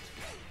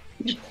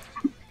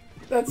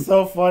 That's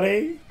so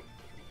funny.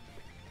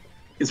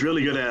 It's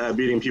really good at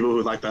beating people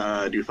who like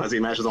to do fuzzy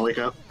matches on wake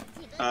up.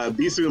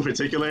 Bisu in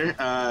particular.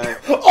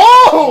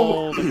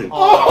 Oh!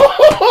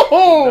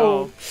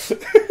 Oh!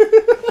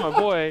 No. My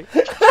boy.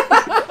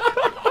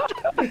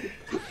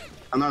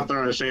 I'm not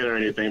throwing shade or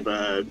anything,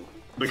 but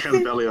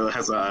because Bellio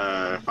has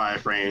a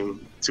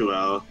 5-frame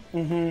 2L,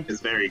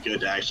 it's very good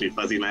to actually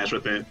fuzzy match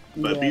with it.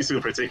 But Bisu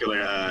in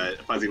particular,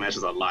 fuzzy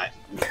matches a lot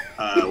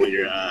when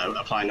you're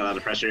applying a lot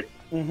of pressure.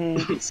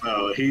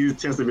 So he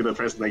tends to be the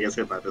person that gets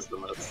hit by this the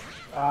most.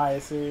 I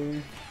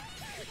see.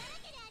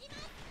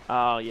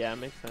 Oh yeah,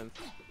 makes sense.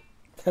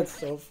 That's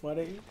so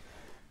funny.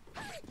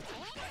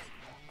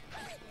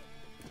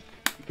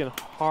 You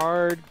fucking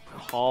hard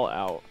call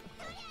out.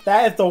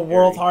 That is the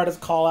world's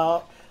hardest call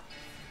out.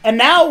 And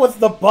now with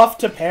the buff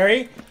to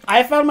parry,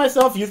 I found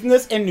myself using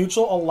this in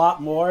neutral a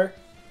lot more.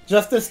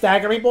 Just to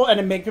stagger people and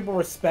to make people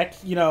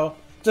respect, you know,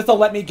 just to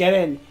let me get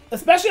in.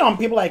 Especially on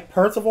people like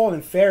Percival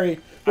and Fairy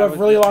who have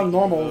really long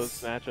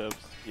normals. Those matchups,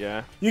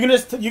 yeah. You can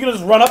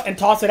just run up and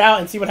toss it out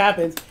and see what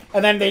happens.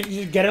 And then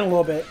you just get in a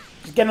little bit.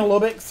 Just get in a little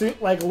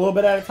bit, like a little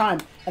bit at a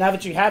time. And now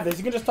that you have this,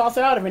 you can just toss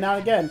it out every now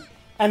and again.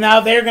 And now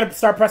they're going to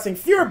start pressing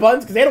fewer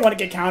buttons because they don't want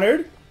to get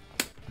countered.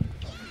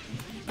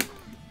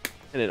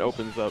 And it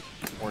opens up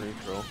more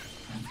neutral.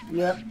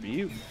 Yep. For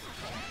you.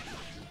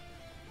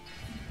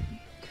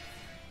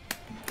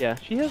 Yeah,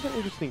 she has an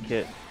interesting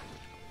kit.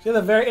 She has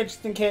a very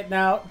interesting kit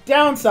now.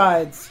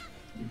 Downsides.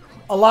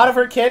 A lot of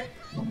her kit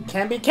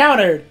can be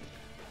countered.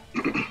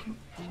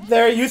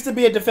 There used to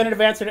be a definitive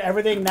answer to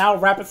everything. Now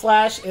Rapid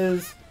Flash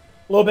is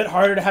a little bit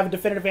harder to have a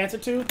definitive answer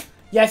to.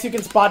 Yes, you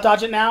can spot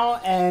dodge it now,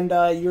 and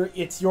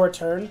it's your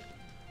turn.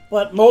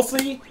 But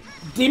mostly,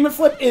 Demon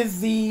Flip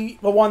is the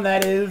one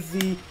that is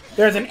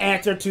there's an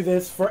answer to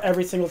this for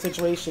every single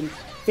situation.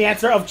 The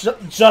answer of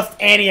just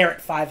anti-air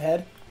at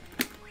 5-head.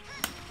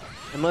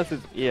 Unless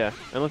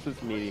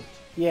it's meaty.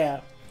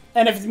 Yeah.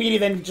 And if it's meaty,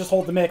 then you just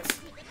hold the mix.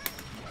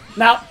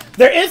 Now,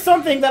 there is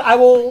something that I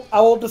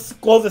will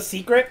disclose a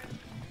secret.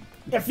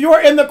 If you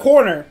are in the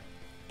corner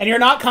and you're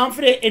not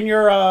confident in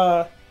your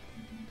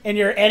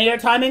anti-air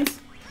timings,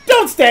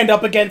 don't stand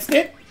up against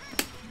it.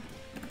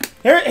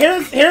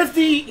 Here's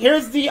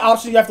the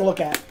option you have to look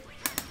at.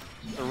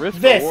 The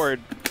risk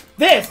reward.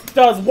 This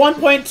does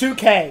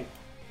 1.2k.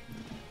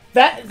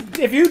 That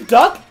if you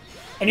duck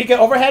and you get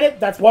overheaded,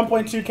 that's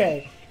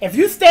 1.2k. If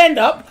you stand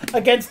up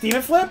against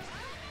Demon Flip,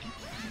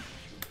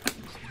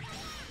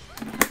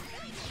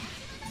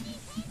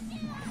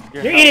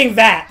 you're eating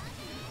that.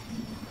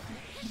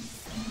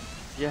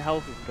 Your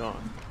health is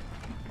gone.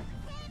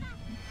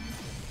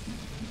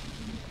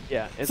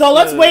 Yeah. So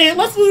let's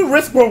do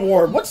risk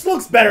reward. Which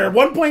looks better,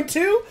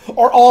 1.2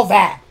 or all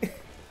that?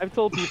 I've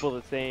told people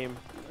the same.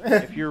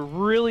 If you're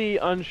really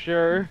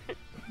unsure,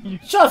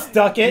 just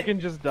duck it. You can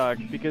just duck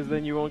because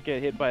then you won't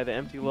get hit by the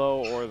empty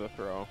low or the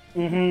throw.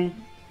 Mm-hmm.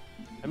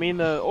 I mean,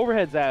 the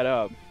overheads add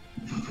up,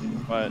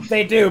 but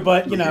they do.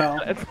 But you know,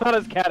 it's not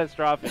as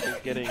catastrophic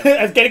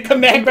as getting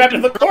command grabbed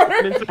in the corner.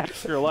 Into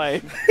extra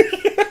life.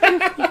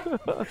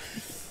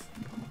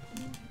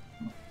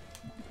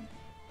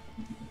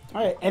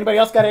 All right. Anybody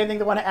else got anything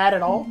they want to add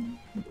at all?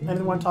 Anything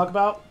they want to talk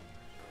about?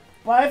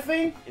 Well, I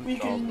think we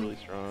can. Really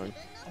strong.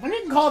 I think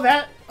we can call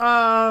that.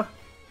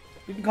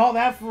 We can call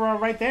that for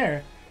right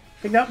there.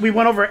 I think that we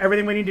went over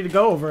everything we needed to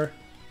go over.